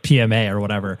 you know, PMA or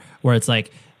whatever, where it's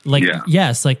like, yeah.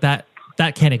 Yes, like that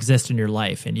can't exist in your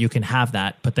life and you can have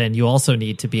that, but then you also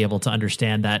need to be able to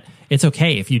understand that it's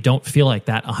okay if you don't feel like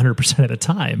that 100% of the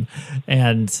time.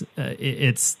 And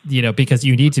it's, you know, because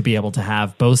you need to be able to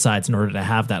have both sides in order to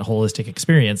have that holistic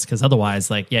experience. Because otherwise,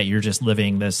 like, yeah, you're just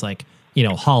living this, like, you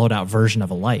know, hollowed out version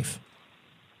of a life.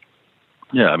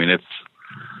 Yeah. I mean,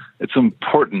 it's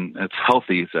important. It's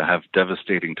healthy to have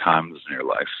devastating times in your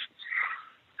life.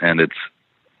 And it's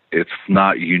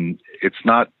not,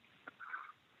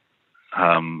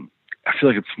 I feel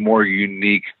like it's more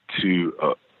unique to,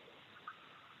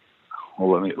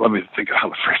 well, let me think how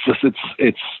to phrase this.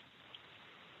 It's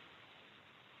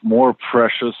more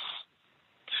precious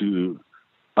to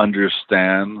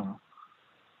understand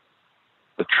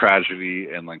the tragedy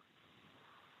and, like,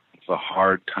 the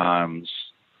hard times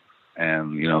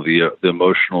and, you know, the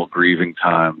emotional grieving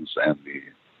times and the,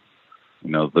 you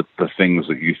know, the things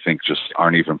that you think just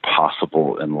aren't even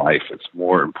possible in life. It's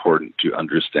more important to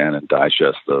understand and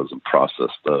digest those and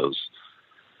process those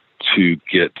to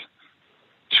get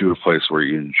to a place where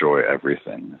you enjoy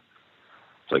everything.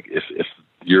 It's like if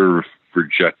you're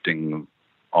rejecting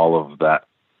all of that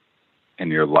in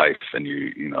your life and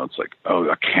you know, it's like, oh,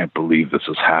 I can't believe this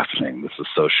is happening. This is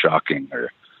so shocking.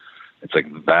 Or it's like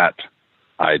that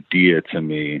idea to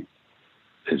me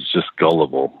is just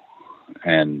gullible.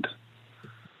 And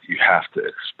you have to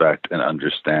expect and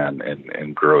understand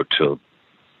and grow to,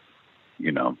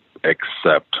 you know,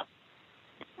 accept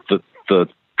the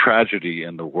tragedy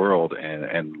in the world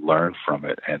and learn from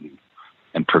it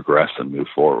and progress and move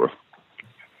forward.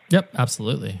 Yep,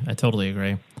 absolutely. I totally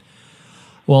agree.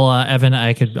 Well, Evan,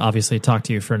 I could obviously talk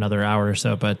to you for another hour or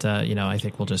so, but you know, I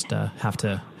think we'll just have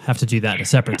to do that at a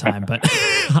separate time. But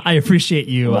I appreciate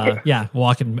you,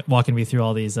 walking me through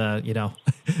all these, you know,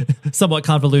 somewhat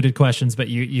convoluted questions, but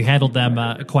you handled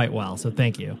them quite well. So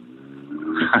thank you.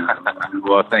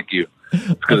 Well, thank you.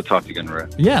 It's good to talk to you again,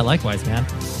 Rhett. Yeah, likewise, man.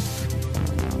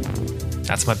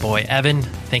 That's my boy, Evan.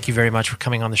 Thank you very much for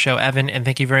coming on the show, Evan. And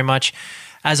thank you very much,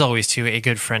 as always, to a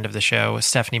good friend of the show,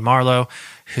 Stephanie Marlowe,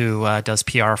 who does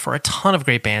PR for a ton of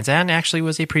great bands and actually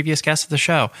was a previous guest of the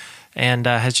show and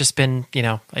has just been, you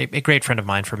know, a great friend of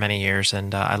mine for many years.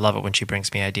 And I love it when she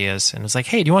brings me ideas and was like,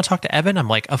 hey, do you want to talk to Evan? I'm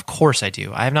like, of course I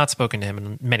do. I have not spoken to him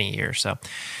in many years. So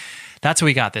that's what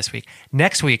we got this week.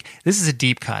 Next week, this is a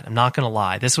deep cut. I'm not going to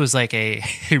lie. This was like a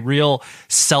real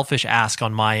selfish ask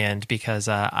on my end because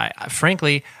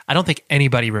frankly, I don't think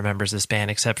anybody remembers this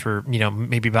band except for, you know,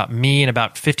 maybe about me and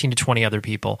about 15 to 20 other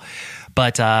people.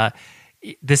 But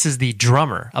This is the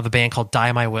drummer of a band called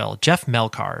Die My Will, Jeff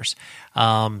Melkars.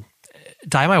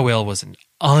 Die My Will was an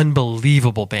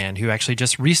unbelievable band who actually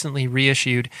just recently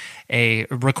reissued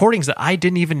recordings that I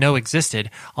didn't even know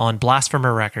existed on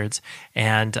Blasphemer Records.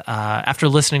 And after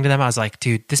listening to them, I was like,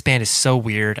 dude, this band is so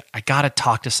weird. I got to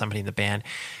talk to somebody in the band.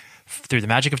 Through the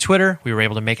magic of Twitter, we were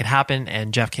able to make it happen,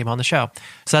 and Jeff came on the show.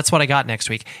 So that's what I got next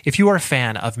week. If you are a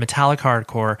fan of metallic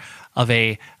hardcore of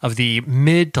the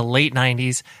mid to late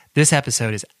 90s, this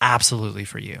episode is absolutely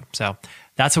for you. So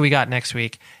that's what we got next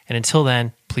week. And until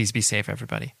then, please be safe,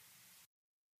 everybody.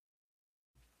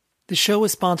 The show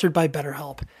is sponsored by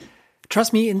BetterHelp.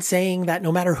 Trust me in saying that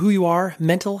no matter who you are,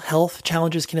 mental health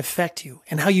challenges can affect you,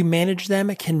 and how you manage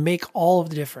them can make all of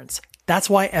the difference.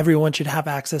 That's why everyone should have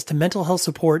access to mental health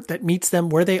support that meets them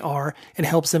where they are and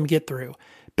helps them get through.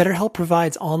 BetterHelp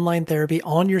provides online therapy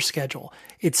on your schedule.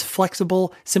 It's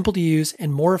flexible, simple to use,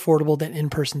 and more affordable than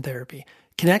in-person therapy.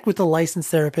 Connect with a licensed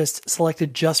therapist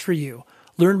selected just for you.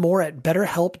 Learn more at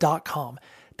betterhelp.com.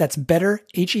 That's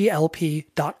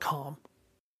betterhelp.com.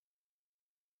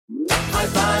 High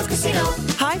Five Casino.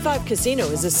 High Five Casino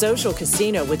is a social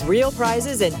casino with real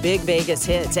prizes and big Vegas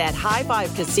hits at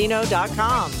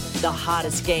highfivecasino.com. The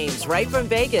hottest games right from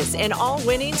Vegas, and all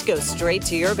winnings go straight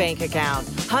to your bank account.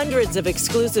 Hundreds of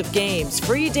exclusive games,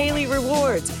 free daily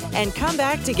rewards, and come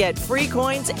back to get free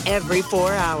coins every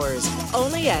 4 hours.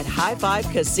 Only at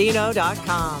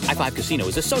highfivecasino.com. High Five Casino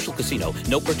is a social casino.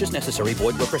 No purchase necessary.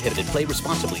 Void where prohibited. Play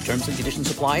responsibly. Terms and conditions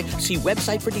apply. See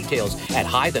website for details at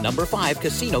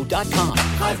high5casino.com.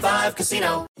 High Five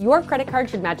Casino. Your credit card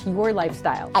should match your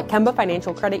lifestyle. At Kemba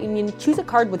Financial Credit Union, choose a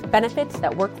card with benefits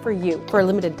that work for you. For a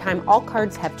limited time, all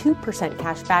cards have 2%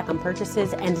 cash back on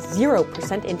purchases and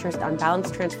 0% interest on balance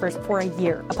transfers for a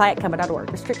year. Apply at Kemba.org.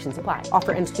 Restrictions apply.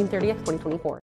 Offer ends June 30th, 2024.